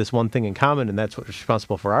all have this one thing in common, and that's what's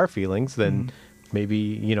responsible for our feelings, then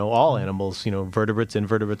maybe all animals, vertebrates,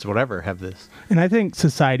 invertebrates, whatever, have this. And I think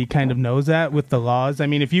society kind of knows that with the laws.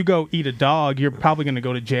 If you go eat a dog, you're probably going to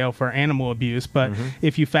go to jail for animal abuse. But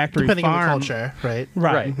if you factory Depending farm, on the culture, right?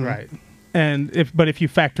 Right. And if you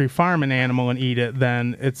factory farm an animal and eat it,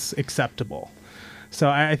 then it's acceptable. So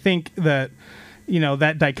I think that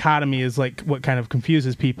that dichotomy is like what kind of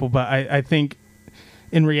confuses people. But I think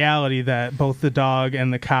in reality that both the dog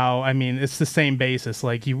and the cow, it's the same basis.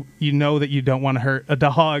 Like you know that you don't want to hurt a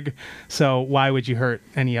dog, so why would you hurt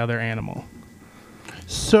any other animal?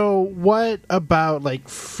 So what about like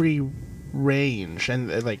free range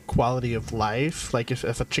and like quality of life? Like if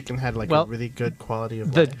a chicken had like a really good quality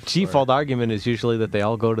of the life. default argument is usually that they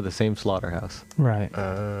all go to the same slaughterhouse. Right.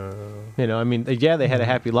 They had a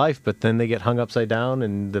happy life, but then they get hung upside down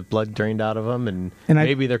and the blood drained out of them, and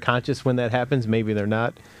maybe they're conscious when that happens, maybe they're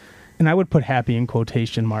not. And I would put happy in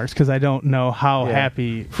quotation marks because I don't know how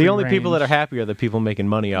happy. The only people that are happy are the people making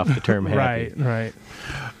money off the term happy. Right.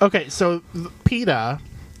 Okay, so PETA.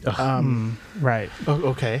 Right. Oh,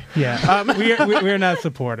 okay. Yeah. We're not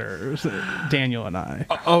supporters, Daniel and I.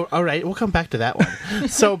 Oh, all right. We'll come back to that one.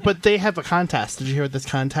 So, but they have a contest. Did you hear this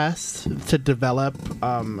contest to develop?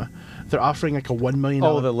 They're offering like a $1 million.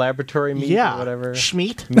 Oh, the laboratory meat or whatever.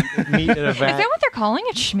 Schmeat. Meat in a vat. Is that what they're calling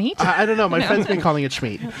it? Schmeat? I don't know. My friend's been calling it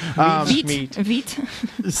Schmeat.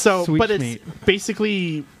 Veet. So, Sweet but Schmeat. it's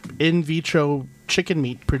basically in vitro chicken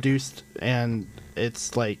meat produced, and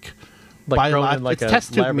it's like grown in like it's a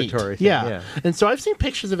test tube laboratory meat. thing, Yeah. And so I've seen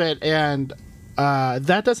pictures of it, and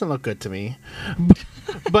that doesn't look good to me.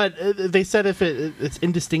 But they said if it's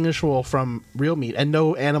indistinguishable from real meat, and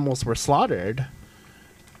no animals were slaughtered.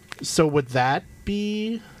 So would that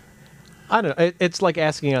be? I don't know. It's like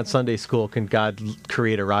asking on Sunday school, can God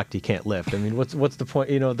create a rock he can't lift? What's the point?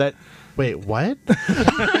 That. Wait, what?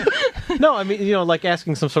 No, like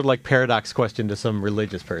asking some sort of like paradox question to some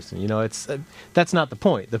religious person. It's that's not the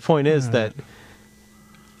point. The point is that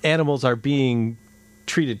animals are being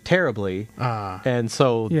treated terribly, and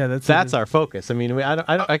so that's our focus.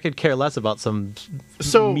 I could care less about some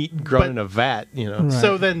meat grown in a vat. Right.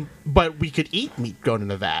 So then, but we could eat meat grown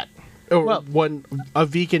in a vat, or a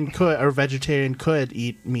vegan could or vegetarian could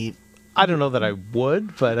eat meat. I don't know that I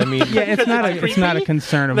would, but it's not a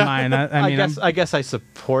concern of mine. I guess I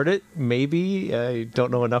support it. Maybe I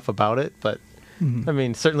don't know enough about it, but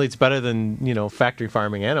certainly it's better than factory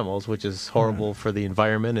farming animals, which is horrible for the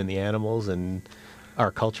environment and the animals and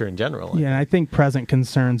our culture in general. Yeah, and I think present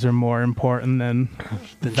concerns are more important than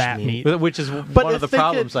that meat. Which is one of the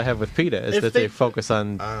problems I have with PETA is that they focus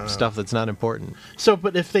on stuff that's not important. So,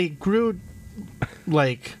 but if they grew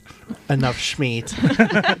like enough schmeat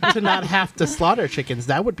to not have to slaughter chickens,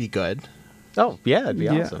 that would be good. Oh, yeah, it'd be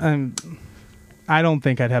awesome. I don't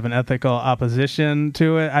think I'd have an ethical opposition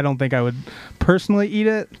to it. I don't think I would personally eat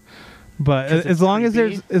it, but as long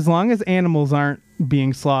as animals aren't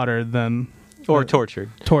being slaughtered, then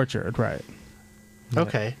tortured, right?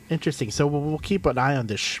 Okay, interesting. So we'll keep an eye on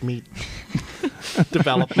this schmeat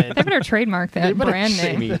development. They better trademark that brand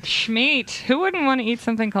name. Schmeat. Schmeat. Who wouldn't want to eat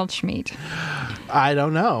something called schmeat? I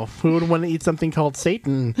don't know. Who would want to eat something called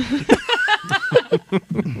Satan?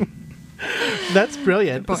 That's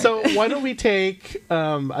brilliant. So why don't we take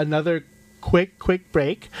another quick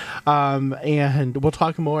break, and we'll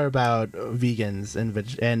talk more about vegans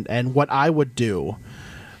and what I would do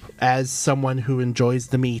as someone who enjoys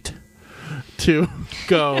the meat to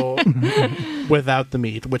go without the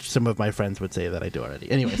meat, which some of my friends would say that I do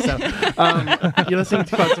already. Anyway, so you're listening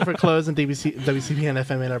to Closer for Clothes and WCPN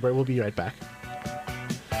FM Ann Arbor. We'll be right back.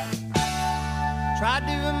 Tried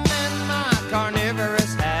to amend my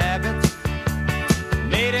carnivorous habits.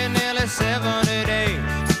 Made it nearly 70 days.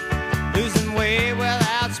 Losing weight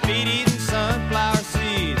without speed, eating sunflower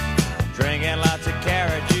seeds. Drinking lots of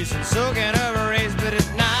carrot juice and soaking over rays. But at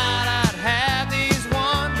night I'd have these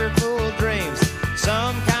wonderful dreams.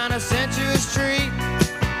 Some kind of sensuous treat.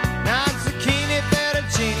 Not zucchini,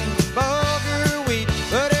 fettuccine, bulgur wheat.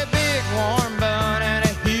 But a big warm bun and a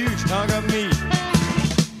huge hunk of meat.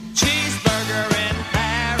 Cheeseburger in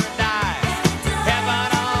paradise.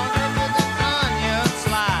 Heaven on earth with an onion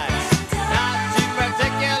slice. Not too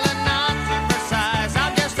particular, not too precise.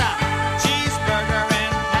 I'm just a cheeseburger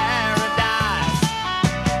in paradise.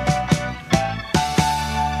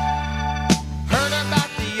 Heard about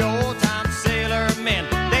the old time sailor men.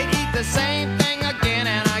 They'd eat the same thing again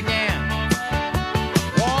and again.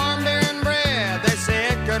 Warmed in bread, they say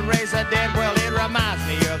it could raise the dead. Well, it reminds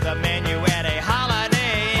me of the menu at a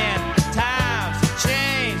Holiday Inn. Times have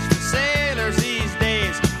changed for sailors these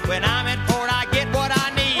days. When I'm in port, I get what I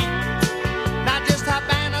need. Not just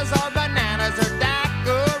Habanas or bananas or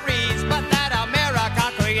daiquiris, but that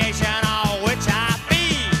America creation on which I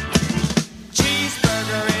feed.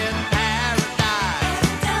 Cheeseburger in paradise.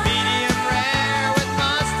 Medium rare with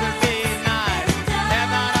mustard be nice.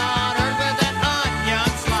 Heaven on earth with an onion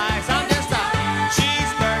slice. I'm just a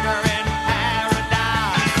cheeseburger in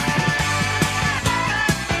paradise.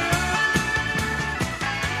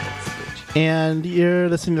 And you're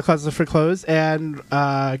listening to Closet for Clothes, and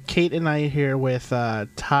Kate and I are here with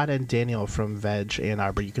Todd and Daniel from Veg Ann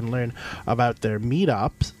Arbor. You can learn about their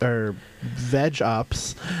meetups or veg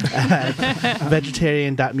ups at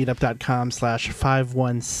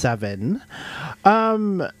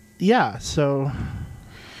vegetarian.meetup.com/517. Yeah, so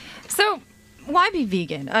So, why be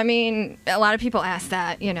vegan? I mean, a lot of people ask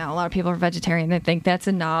that. You know, a lot of people are vegetarian. They think that's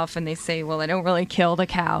enough, and they say, "Well, I don't really kill the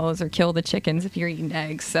cows or kill the chickens if you're eating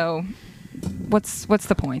eggs." So, what's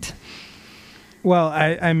the point? Well,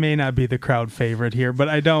 I may not be the crowd favorite here, but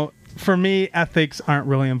I don't. For me, ethics aren't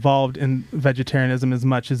really involved in vegetarianism as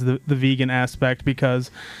much as the vegan aspect, because,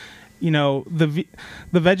 you know, the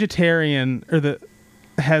vegetarian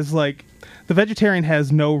the vegetarian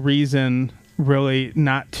has no reason really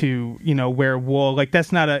not to, you know, wear wool. Like,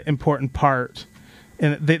 that's not an important part,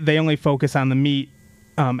 and they only focus on the meat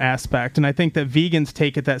aspect. And I think that vegans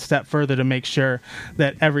take it that step further to make sure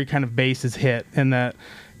that every kind of base is hit, and that,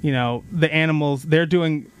 you know, the animals, they're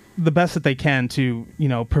doing the best that they can to, you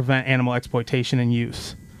know, prevent animal exploitation and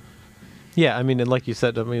use. Yeah, I mean, and like you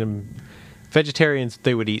said, I mean, vegetarians,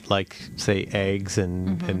 they would eat, like, say, eggs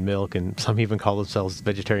and milk, and some even call themselves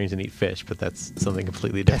vegetarians and eat fish, but that's something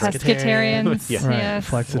completely different. Pescatarians. Yeah. Right, Yes.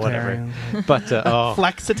 flexitarians. But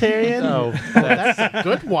flexitarian. oh, That's a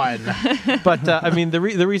good one. but I mean, the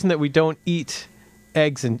reason that we don't eat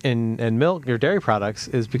eggs and milk or dairy products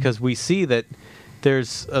is because we see that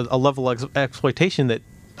there's a level of exploitation that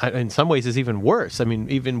in some ways is even worse. I mean,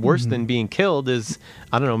 even worse than being killed is,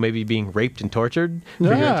 I don't know, maybe being raped and tortured for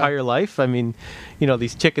your Yeah. entire life. I mean, you know,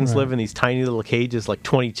 these chickens live in these tiny little cages, like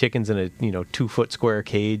 20 chickens in a, 2-foot square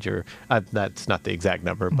cage, or that's not the exact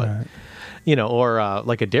number, but, Right. or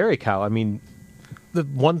like a dairy cow. I mean, the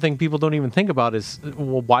one thing people don't even think about is,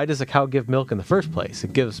 well, why does a cow give milk in the first place?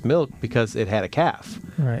 It gives milk because it had a calf.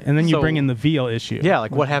 Right. And then you So- bring in the veal issue. Yeah,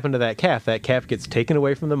 like what happened to that calf? That calf gets taken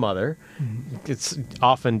away from the mother. It's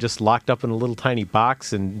often just locked up in a little tiny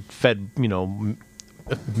box and fed,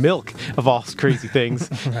 milk of all crazy things,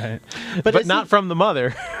 Right. but isn't- not from the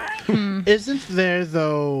mother. Isn't there,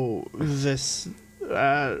 though, this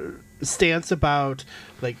stance about,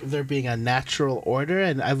 like, there being a natural order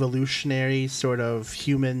and evolutionary sort of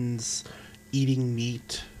humans eating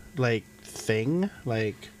meat, like, thing?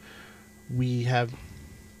 Like, we have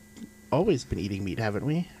always been eating meat, haven't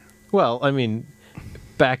we? Well, I mean,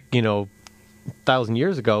 back, 1,000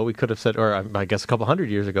 years ago, we could have said, or I guess a couple hundred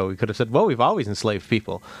years ago, we could have said, well, we've always enslaved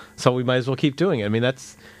people, so we might as well keep doing it. I mean,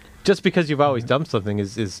 that's just because you've always done something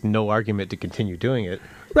is no argument to continue doing it.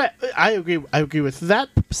 Right, I agree with that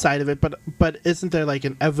side of it, but isn't there, like,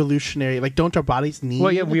 an evolutionary, like, don't our bodies need...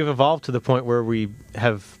 Well, yeah, we have evolved to the point where we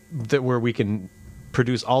can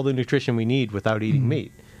produce all the nutrition we need without eating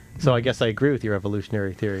meat. So I guess I agree with your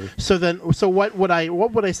evolutionary theory. So what would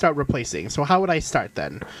I start replacing? So how would I start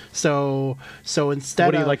then? So instead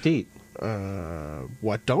What do you of, like to eat?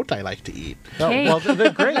 what don't I like to eat? Oh, well,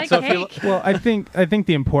 they're great. Like so if you, cake. Well, I think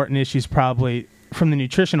the important issues probably from the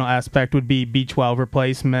nutritional aspect would be B12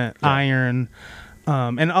 replacement, iron,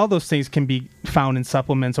 And all those things can be found in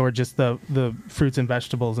supplements or just the fruits and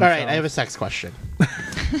vegetables. All right, I have a sex question.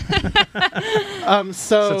 So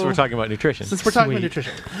Since we're talking about nutrition. Since we're talking about Sweet.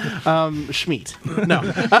 nutrition, Schmeat. No.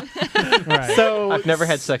 Right. So I've never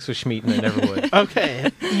had sex with Schmeat, and I never would. okay,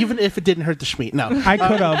 even if it didn't hurt the Schmeat, no. I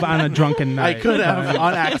could have on a drunken I night. could have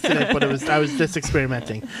on accident, but I was just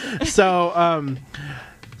experimenting. So,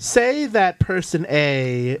 say that person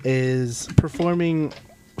A is performing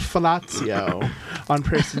fellatio on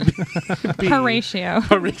person B. Horatio.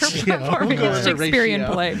 Horatio. Performing We'll go a with Shakespearean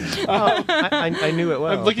Horatio. play. I knew it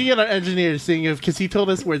well. I'm looking at our engineer, seeing if because he told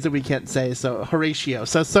us words that we can't say. So Horatio.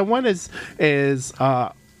 So someone is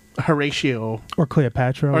Horatio. Or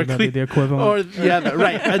Cleopatra, or that'd be the equivalent. Or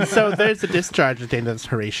right. And so there's a discharge at the end of this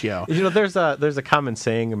Horatio. You know, there's a common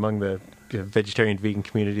saying among the vegetarian vegan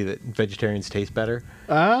community that vegetarians taste better,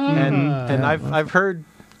 and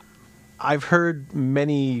I've heard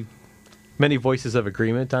many voices of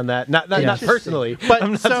agreement on that. Not personally, But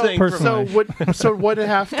I'm not so saying Personally. so would it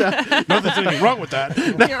have to? No, there's anything wrong with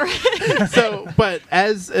that. So, but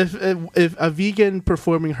as if a vegan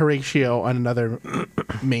performing Horatio on another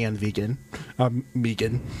man vegan,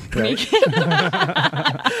 Megan, right?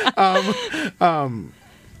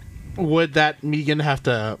 Would that Megan have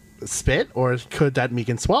to spit, or could that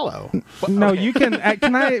Megan swallow? No, you can.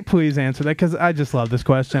 Can I please answer that? Because I just love this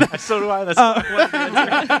question. So do I. That's what I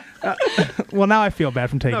wanted to answer. Well, now I feel bad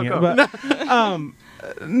from taking No, it.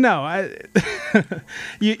 But no,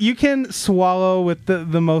 you can swallow with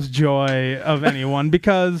the most joy of anyone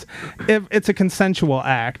because if it's a consensual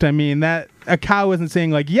act. I mean, that a cow isn't saying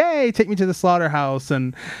like, "Yay, take me to the slaughterhouse,"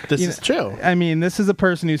 and This you is know, true. I mean, this is a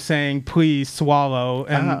person who's saying, "Please swallow,"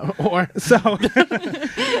 and Or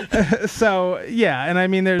so yeah, and I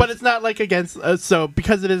mean, there's but it's not like against so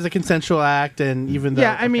because it is a consensual act, and even though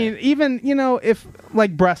I mean, even if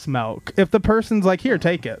like breast milk, if the person's like, "Here,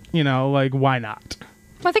 take it," like why not?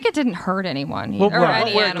 Well, I think it didn't hurt anyone Well, or right.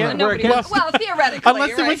 any We're animal. again- Nobody we're was, well, theoretically,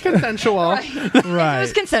 unless it was consensual. Right. It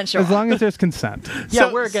was consensual. As long as there's consent. Yeah,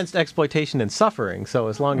 So- we're against exploitation and suffering. So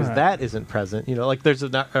as long as Right. that isn't present, like there's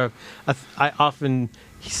I often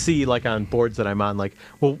see like on boards that I'm on, like,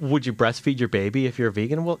 well, would you breastfeed your baby if you're a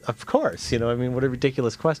vegan? Well, of course. I mean, what a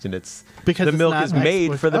ridiculous question. It's Because the it's milk not is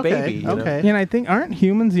made for the okay, baby. You know? okay. Yeah, and I think aren't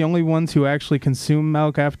humans the only ones who actually consume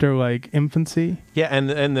milk after like infancy? Yeah,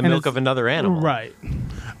 and the milk it's- of another animal. Right.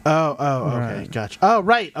 Oh, okay, Right. gotcha. Oh,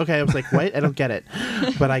 right. Okay, I was like, wait, I don't get it,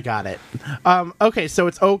 but I got it. Okay, so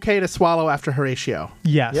it's okay to swallow after Horatio.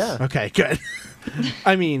 Yes. Yeah. Okay, good.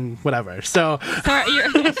 I mean, whatever. So Sorry,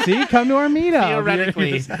 you're, See, come to our meetup.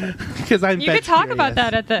 theoretically, because I'm you could talk about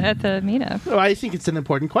vegetarian. that at the meetup. Well, I think it's an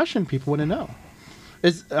important question. People want to know.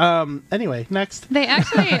 Is anyway, next. They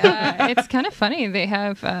actually, it's kind of funny. They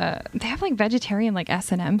have like vegetarian like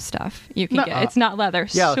S&M stuff you can No, get. It's not leather.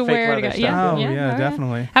 Yeah, fake Swear to leather God. stuff. Oh, yeah,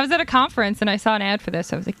 definitely. I was at a conference and I saw an ad for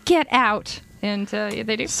this. I was like, get out. And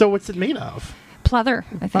they do So what's it made of? pleather,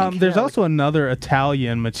 I think. There's also another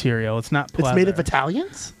Italian material. It's not pleather. It's made of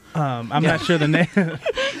Italians. I'm not sure the name.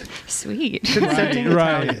 Sweet. Consenting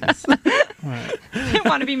right. Italians. They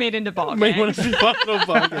want to be made into ball Might want gags. to be buffalo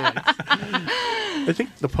ball games. I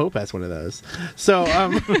think the Pope has one of those. So,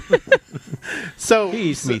 so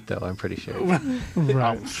He eats meat, though, I'm pretty sure.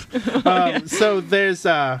 Right. so there's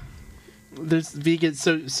vegan.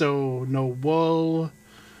 So no wool.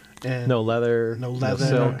 And No leather. No leather.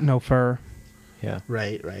 silk. No fur. Yeah.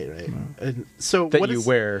 Right. And so That what you is-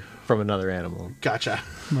 wear from another animal. Gotcha.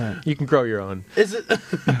 Right. You can grow your own. Is it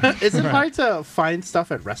is it hard to find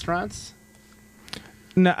stuff at restaurants,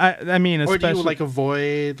 No, I mean, or especially do you like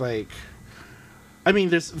avoid like? I mean,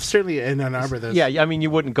 there's certainly in Ann Arbor. There's Yeah, I mean, you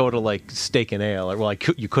wouldn't go to like Steak and Ale, or well,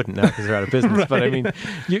 you couldn't now because they're out of business. But I mean,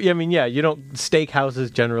 you don't. Steak houses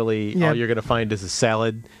generally, Yeah. all you're going to find is a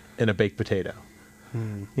salad and a baked potato. So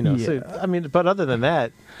Yeah. I mean, but other than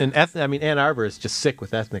that, Ann Arbor is just sick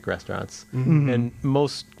with ethnic restaurants, and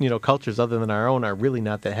most cultures other than our own are really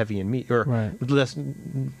not that heavy in meat, or Right. less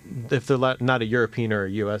if they're not a European or a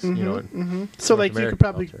U.S. So North like you American could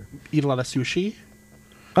probably culture. eat a lot of sushi.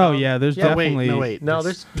 Oh yeah, there's definitely. Wait. No,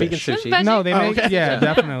 there's vegan fish. sushi. No, they make. okay. Yeah,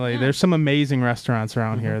 definitely. There's some amazing restaurants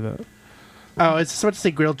around here that. Oh, it's supposed to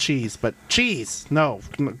say grilled cheese, but cheese. No,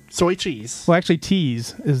 soy cheese. Well, actually,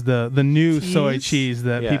 teas is the new soy Teas? cheese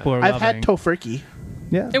that Yeah. people are I've loving. had tofurkey.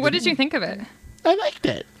 Yeah. What did you think of it? I liked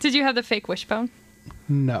it. Did you have the fake wishbone?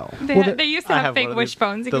 No. They used to I have have fake one of the-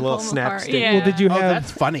 wishbones. You the could little pull them snap apart. stick. Yeah. Well, did you Oh, have?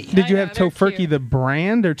 that's funny. Did you I have know, they're tofurkey cute. the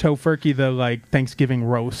brand or tofurkey the like Thanksgiving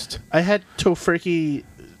roast? I had tofurkey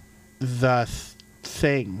the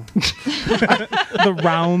thing. The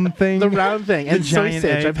round thing. The round thing. And giant sausage.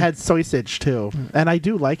 egg. I've had sausage too. And I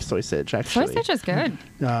do like sausage, actually. Sausage is good.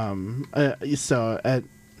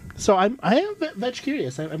 So I am veg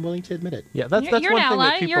curious. I'm willing to admit it. Yeah, that's You're an one thing ally.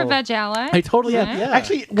 that people. You're a veg ally. I totally am. Yeah.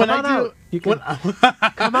 Actually, when Come on I do out. You can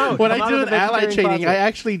come out. when Come I out do of an the ally vegetarian training, I closet.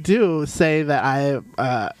 actually do say that I'm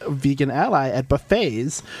a vegan ally at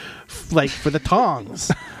buffets, like for the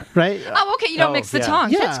tongs, right? Oh, okay. You don't Oh, mix the yeah.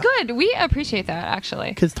 tongs. Yeah. That's good. We appreciate that, actually.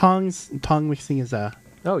 Because tongue mixing is a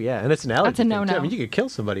Oh yeah, and it's an allergy. That's a thing, no-no. too. I mean, you could kill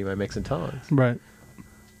somebody by mixing tongs. Right.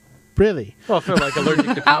 really. Well, if they're like allergic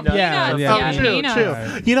to Oh, peanuts. Yeah, peanuts. yeah. Yeah, true, peanuts. true.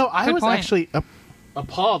 Right. You know, I Good was point. actually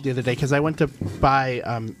appalled the other day because I went to buy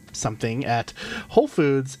something at Whole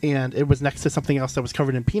Foods and it was next to something else that was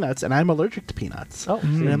covered in peanuts, and I'm allergic to peanuts. Oh,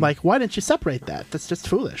 And I'm like, why didn't you separate that? That's just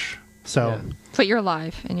foolish. So Yeah. But you're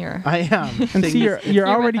alive and you're. I am. And Things- see, you're with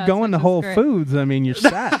already us, going to which is Whole great. Foods. I mean, you're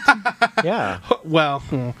set. Yeah. well,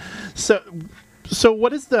 so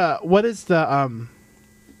what is the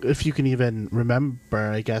if you can even remember,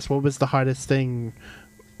 I guess, what was the hardest thing?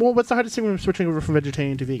 Well, what's the hardest thing when switching over from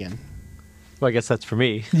vegetarian to vegan? Well, I guess that's for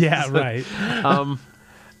me. Yeah, right.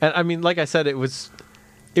 And I mean, like I said, it was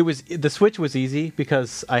the switch was easy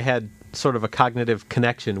because I had sort of a cognitive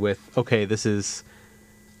connection with, okay, this is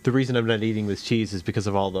the reason I'm not eating this cheese is because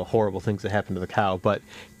of all the horrible things that happened to the cow. But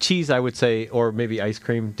cheese, I would say, or maybe ice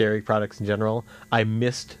cream, dairy products in general, I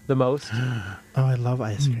missed the most. Oh, I love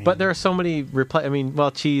ice cream. But there are so many I mean, well,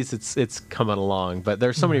 cheese, it's coming along, but there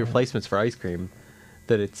are so many replacements for ice cream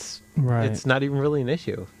that it's not even really an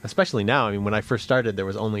issue. Especially now. I mean, when I first started, there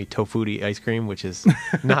was only tofutti ice cream, which is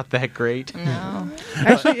not that great. No.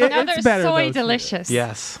 Actually, Now it's there's better. soy though. delicious.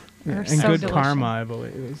 Yes. They're And so good delicious. karma, I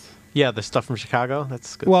believe. Is. Yeah, the stuff from Chicago,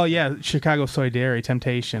 that's good. Well, yeah, Chicago Soy Dairy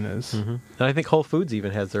Temptation is. And I think Whole Foods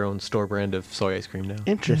even has their own store brand of soy ice cream now. I'm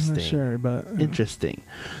Interesting. not sure, but Interesting.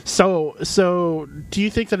 So do you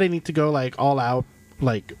think that I need to go like all out,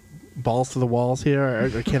 like balls to the walls here,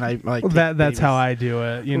 or can I like? Well, take that's how babies? I do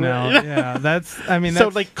it. You know, yeah. That's. I mean, So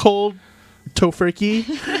that's, like cold tofurkey,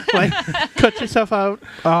 like cut yourself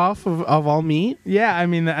off of all meat. yeah. I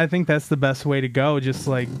mean, I think that's the best way to go. Just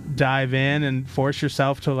like dive in and force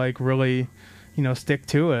yourself to like really, stick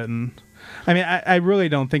to it. And I mean, I really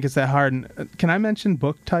don't think it's that hard. And, can I mention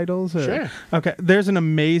book titles? Or? Sure. Okay. There's an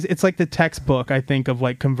amazing. It's like the textbook, I think, of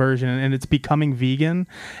like conversion, and it's Becoming Vegan,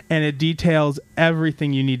 and it details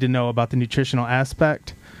everything you need to know about the nutritional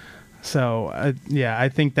aspect. So yeah, I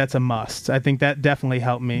think that's a must. I think that definitely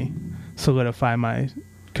helped me solidify my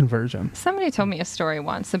conversion. Somebody told me a story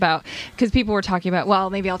once about, because people were talking about, well,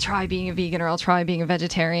 maybe I'll try being a vegan or I'll try being a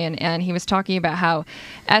vegetarian. And he was talking about how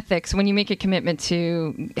ethics, when you make a commitment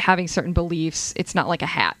to having certain beliefs, it's not like a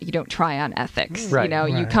hat. You don't try on ethics. Right. You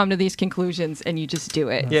Right. come to these conclusions and you just do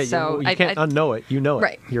it. Yeah, so you can't unknow it. You know it.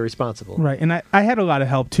 Right. You're responsible. Right, and I had a lot of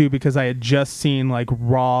help too because I had just seen like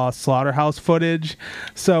raw slaughterhouse footage.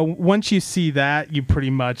 So once you see that, you pretty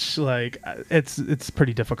much like it's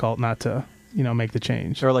pretty difficult not to make the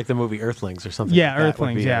change. Or like the movie Earthlings or something. Yeah, like that would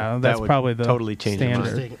Earthlings, be yeah, that that's would probably the totally change your mind.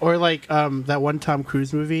 standard. Interesting. Or like that one Tom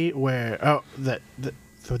Cruise movie where the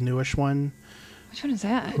newish one. Which one is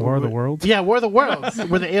that? War of the Worlds. Yeah, War of the Worlds,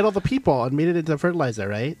 where they ate all the people and made it into fertilizer,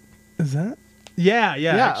 right? Is that? Yeah,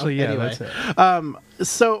 actually, yeah, anyway. that's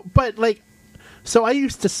it. So I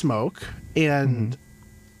used to smoke, and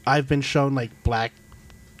I've been shown like black,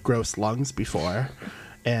 gross lungs before,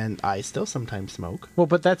 and I still sometimes smoke. Well,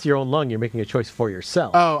 but that's your own lung. You're making a choice for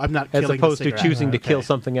yourself. Oh, I'm not as killing the opposed to cigarette. choosing to kill Okay.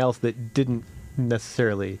 something else that didn't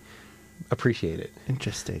necessarily appreciate it.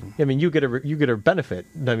 Interesting. I mean, you get a benefit.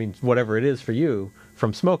 I mean, whatever it is for you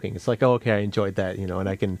from smoking. It's like, oh, okay, I enjoyed that, and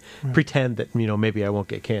I can pretend that maybe I won't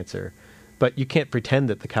get cancer, but you can't pretend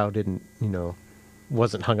that the cow didn't,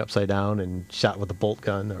 wasn't hung upside down and shot with a bolt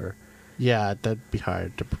gun or. Yeah, that'd be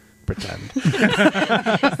hard to pretend.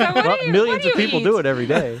 Well, millions of people do it. it every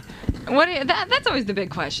day. That's always the big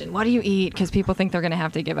question. What do you eat? Because people think they're going to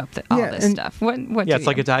have to give up all Yeah, this and- stuff. What Yeah, do it's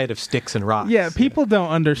like you? a diet of sticks and rocks. Yeah, people don't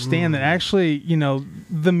understand that actually,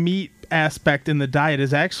 the meat aspect in the diet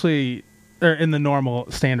is actually, or in the normal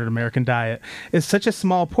standard American diet, is such a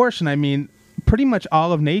small portion. I mean, pretty much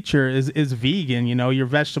all of nature is vegan, your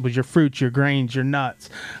vegetables, your fruits, your grains, your nuts.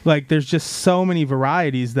 Like there's just so many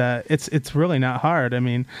varieties that it's really not hard. I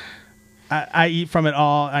mean, I eat from it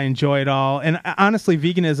all. I enjoy it all. And honestly,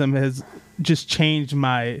 veganism has just changed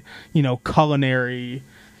my, culinary,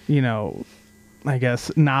 I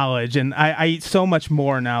guess, knowledge. And I eat so much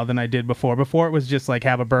more now than I did before. Before it was just like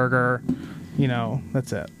have a burger,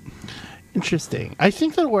 that's it. Interesting. I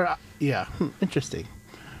think that interesting.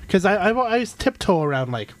 Because I always tiptoe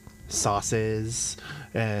around like sauces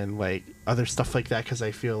and like other stuff like that because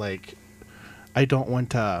I feel like I don't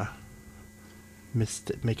want to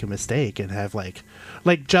make a mistake and have like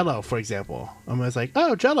Jell-O, for example. I'm always like,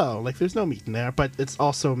 oh, Jell-O, like there's no meat in there, but it's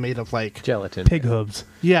also made of like Gelatin. Pig hooves.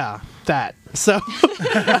 yeah, that. So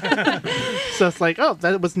so it's like, oh,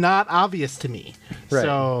 that was not obvious to me. Right.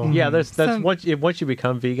 So yeah, that's So- once you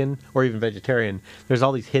become vegan or even vegetarian, there's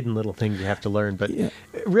all these hidden little things you have to learn. But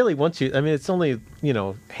really, it's only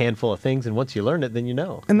handful of things, and once you learn it, then you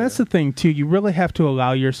know. And that's the thing too. You really have to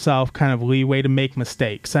allow yourself kind of leeway to make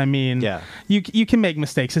mistakes. I mean, Yeah. you can make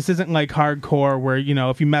mistakes. This isn't like hardcore where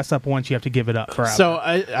if you mess up once, you have to give it up forever. so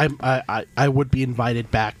I would be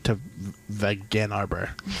invited back to Vegan Arbor.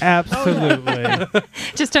 absolutely.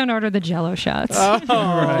 Just don't order the Jello shots.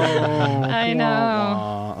 I know.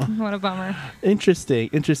 What a bummer.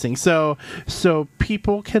 Interesting. So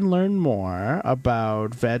people can learn more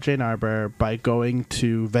about Veg Ann Arbor by going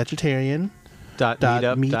to vegetarian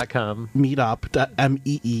 .meetup.com.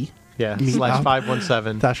 meetup.mee Yeah, Meetup.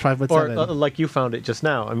 /517. -517. Or like you found it just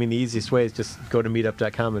now. I mean, the easiest way is just go to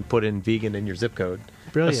meetup.com and put in vegan in your zip code.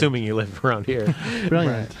 Brilliant. Assuming you live around here.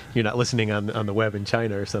 Brilliant. You're not listening on the web in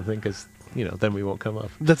China or something, because then we won't come up.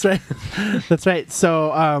 That's right. That's right. So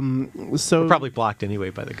We're probably blocked anyway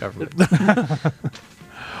by the government.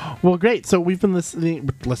 well, great. So we've been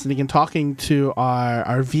listening and talking to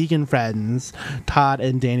our vegan friends, Todd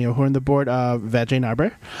and Daniel, who are on the board of Veg Ann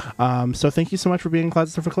Arbor. So thank you so much for being in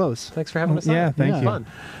Closet for Clothes. Thanks for having us on. Yeah, thank you. Fun.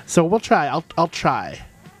 So we'll try. I'll try.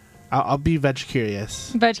 I'll be veg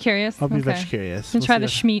curious. Veg curious. I'll be Okay. veg curious. And We'll try see the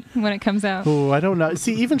Schmeat when it comes out. Oh, I don't know.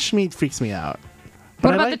 See, even Schmeat freaks me out. But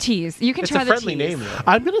What I about like- the teas? You can It's try a the friendly teas. name, though.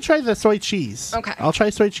 I'm gonna try the soy cheese. Okay. I'll try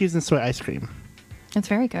soy cheese and soy ice cream. It's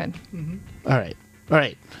very good. All right.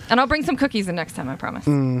 And I'll bring some cookies in next time, I promise.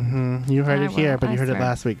 You heard I it here, will, but you I heard it swear.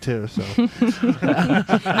 last week too. So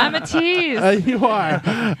I'm a tease. you are.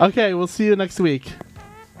 Okay, we'll see you next week.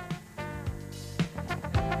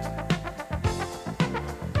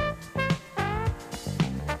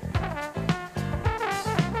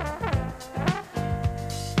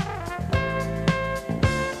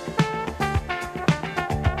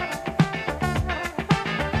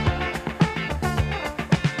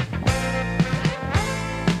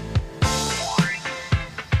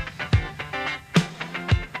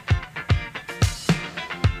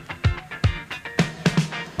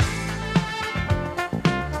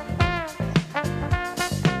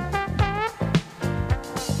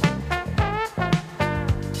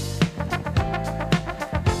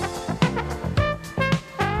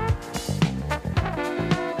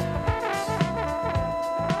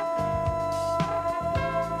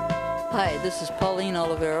 Hi, this is Pauline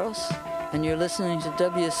Oliveros, and you're listening to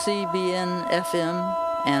WCBN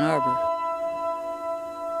FM Ann Arbor.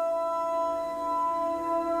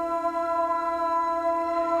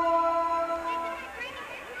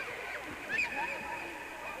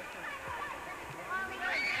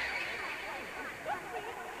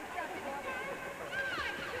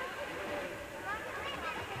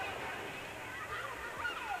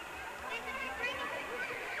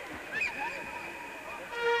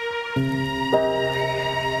 Thank you.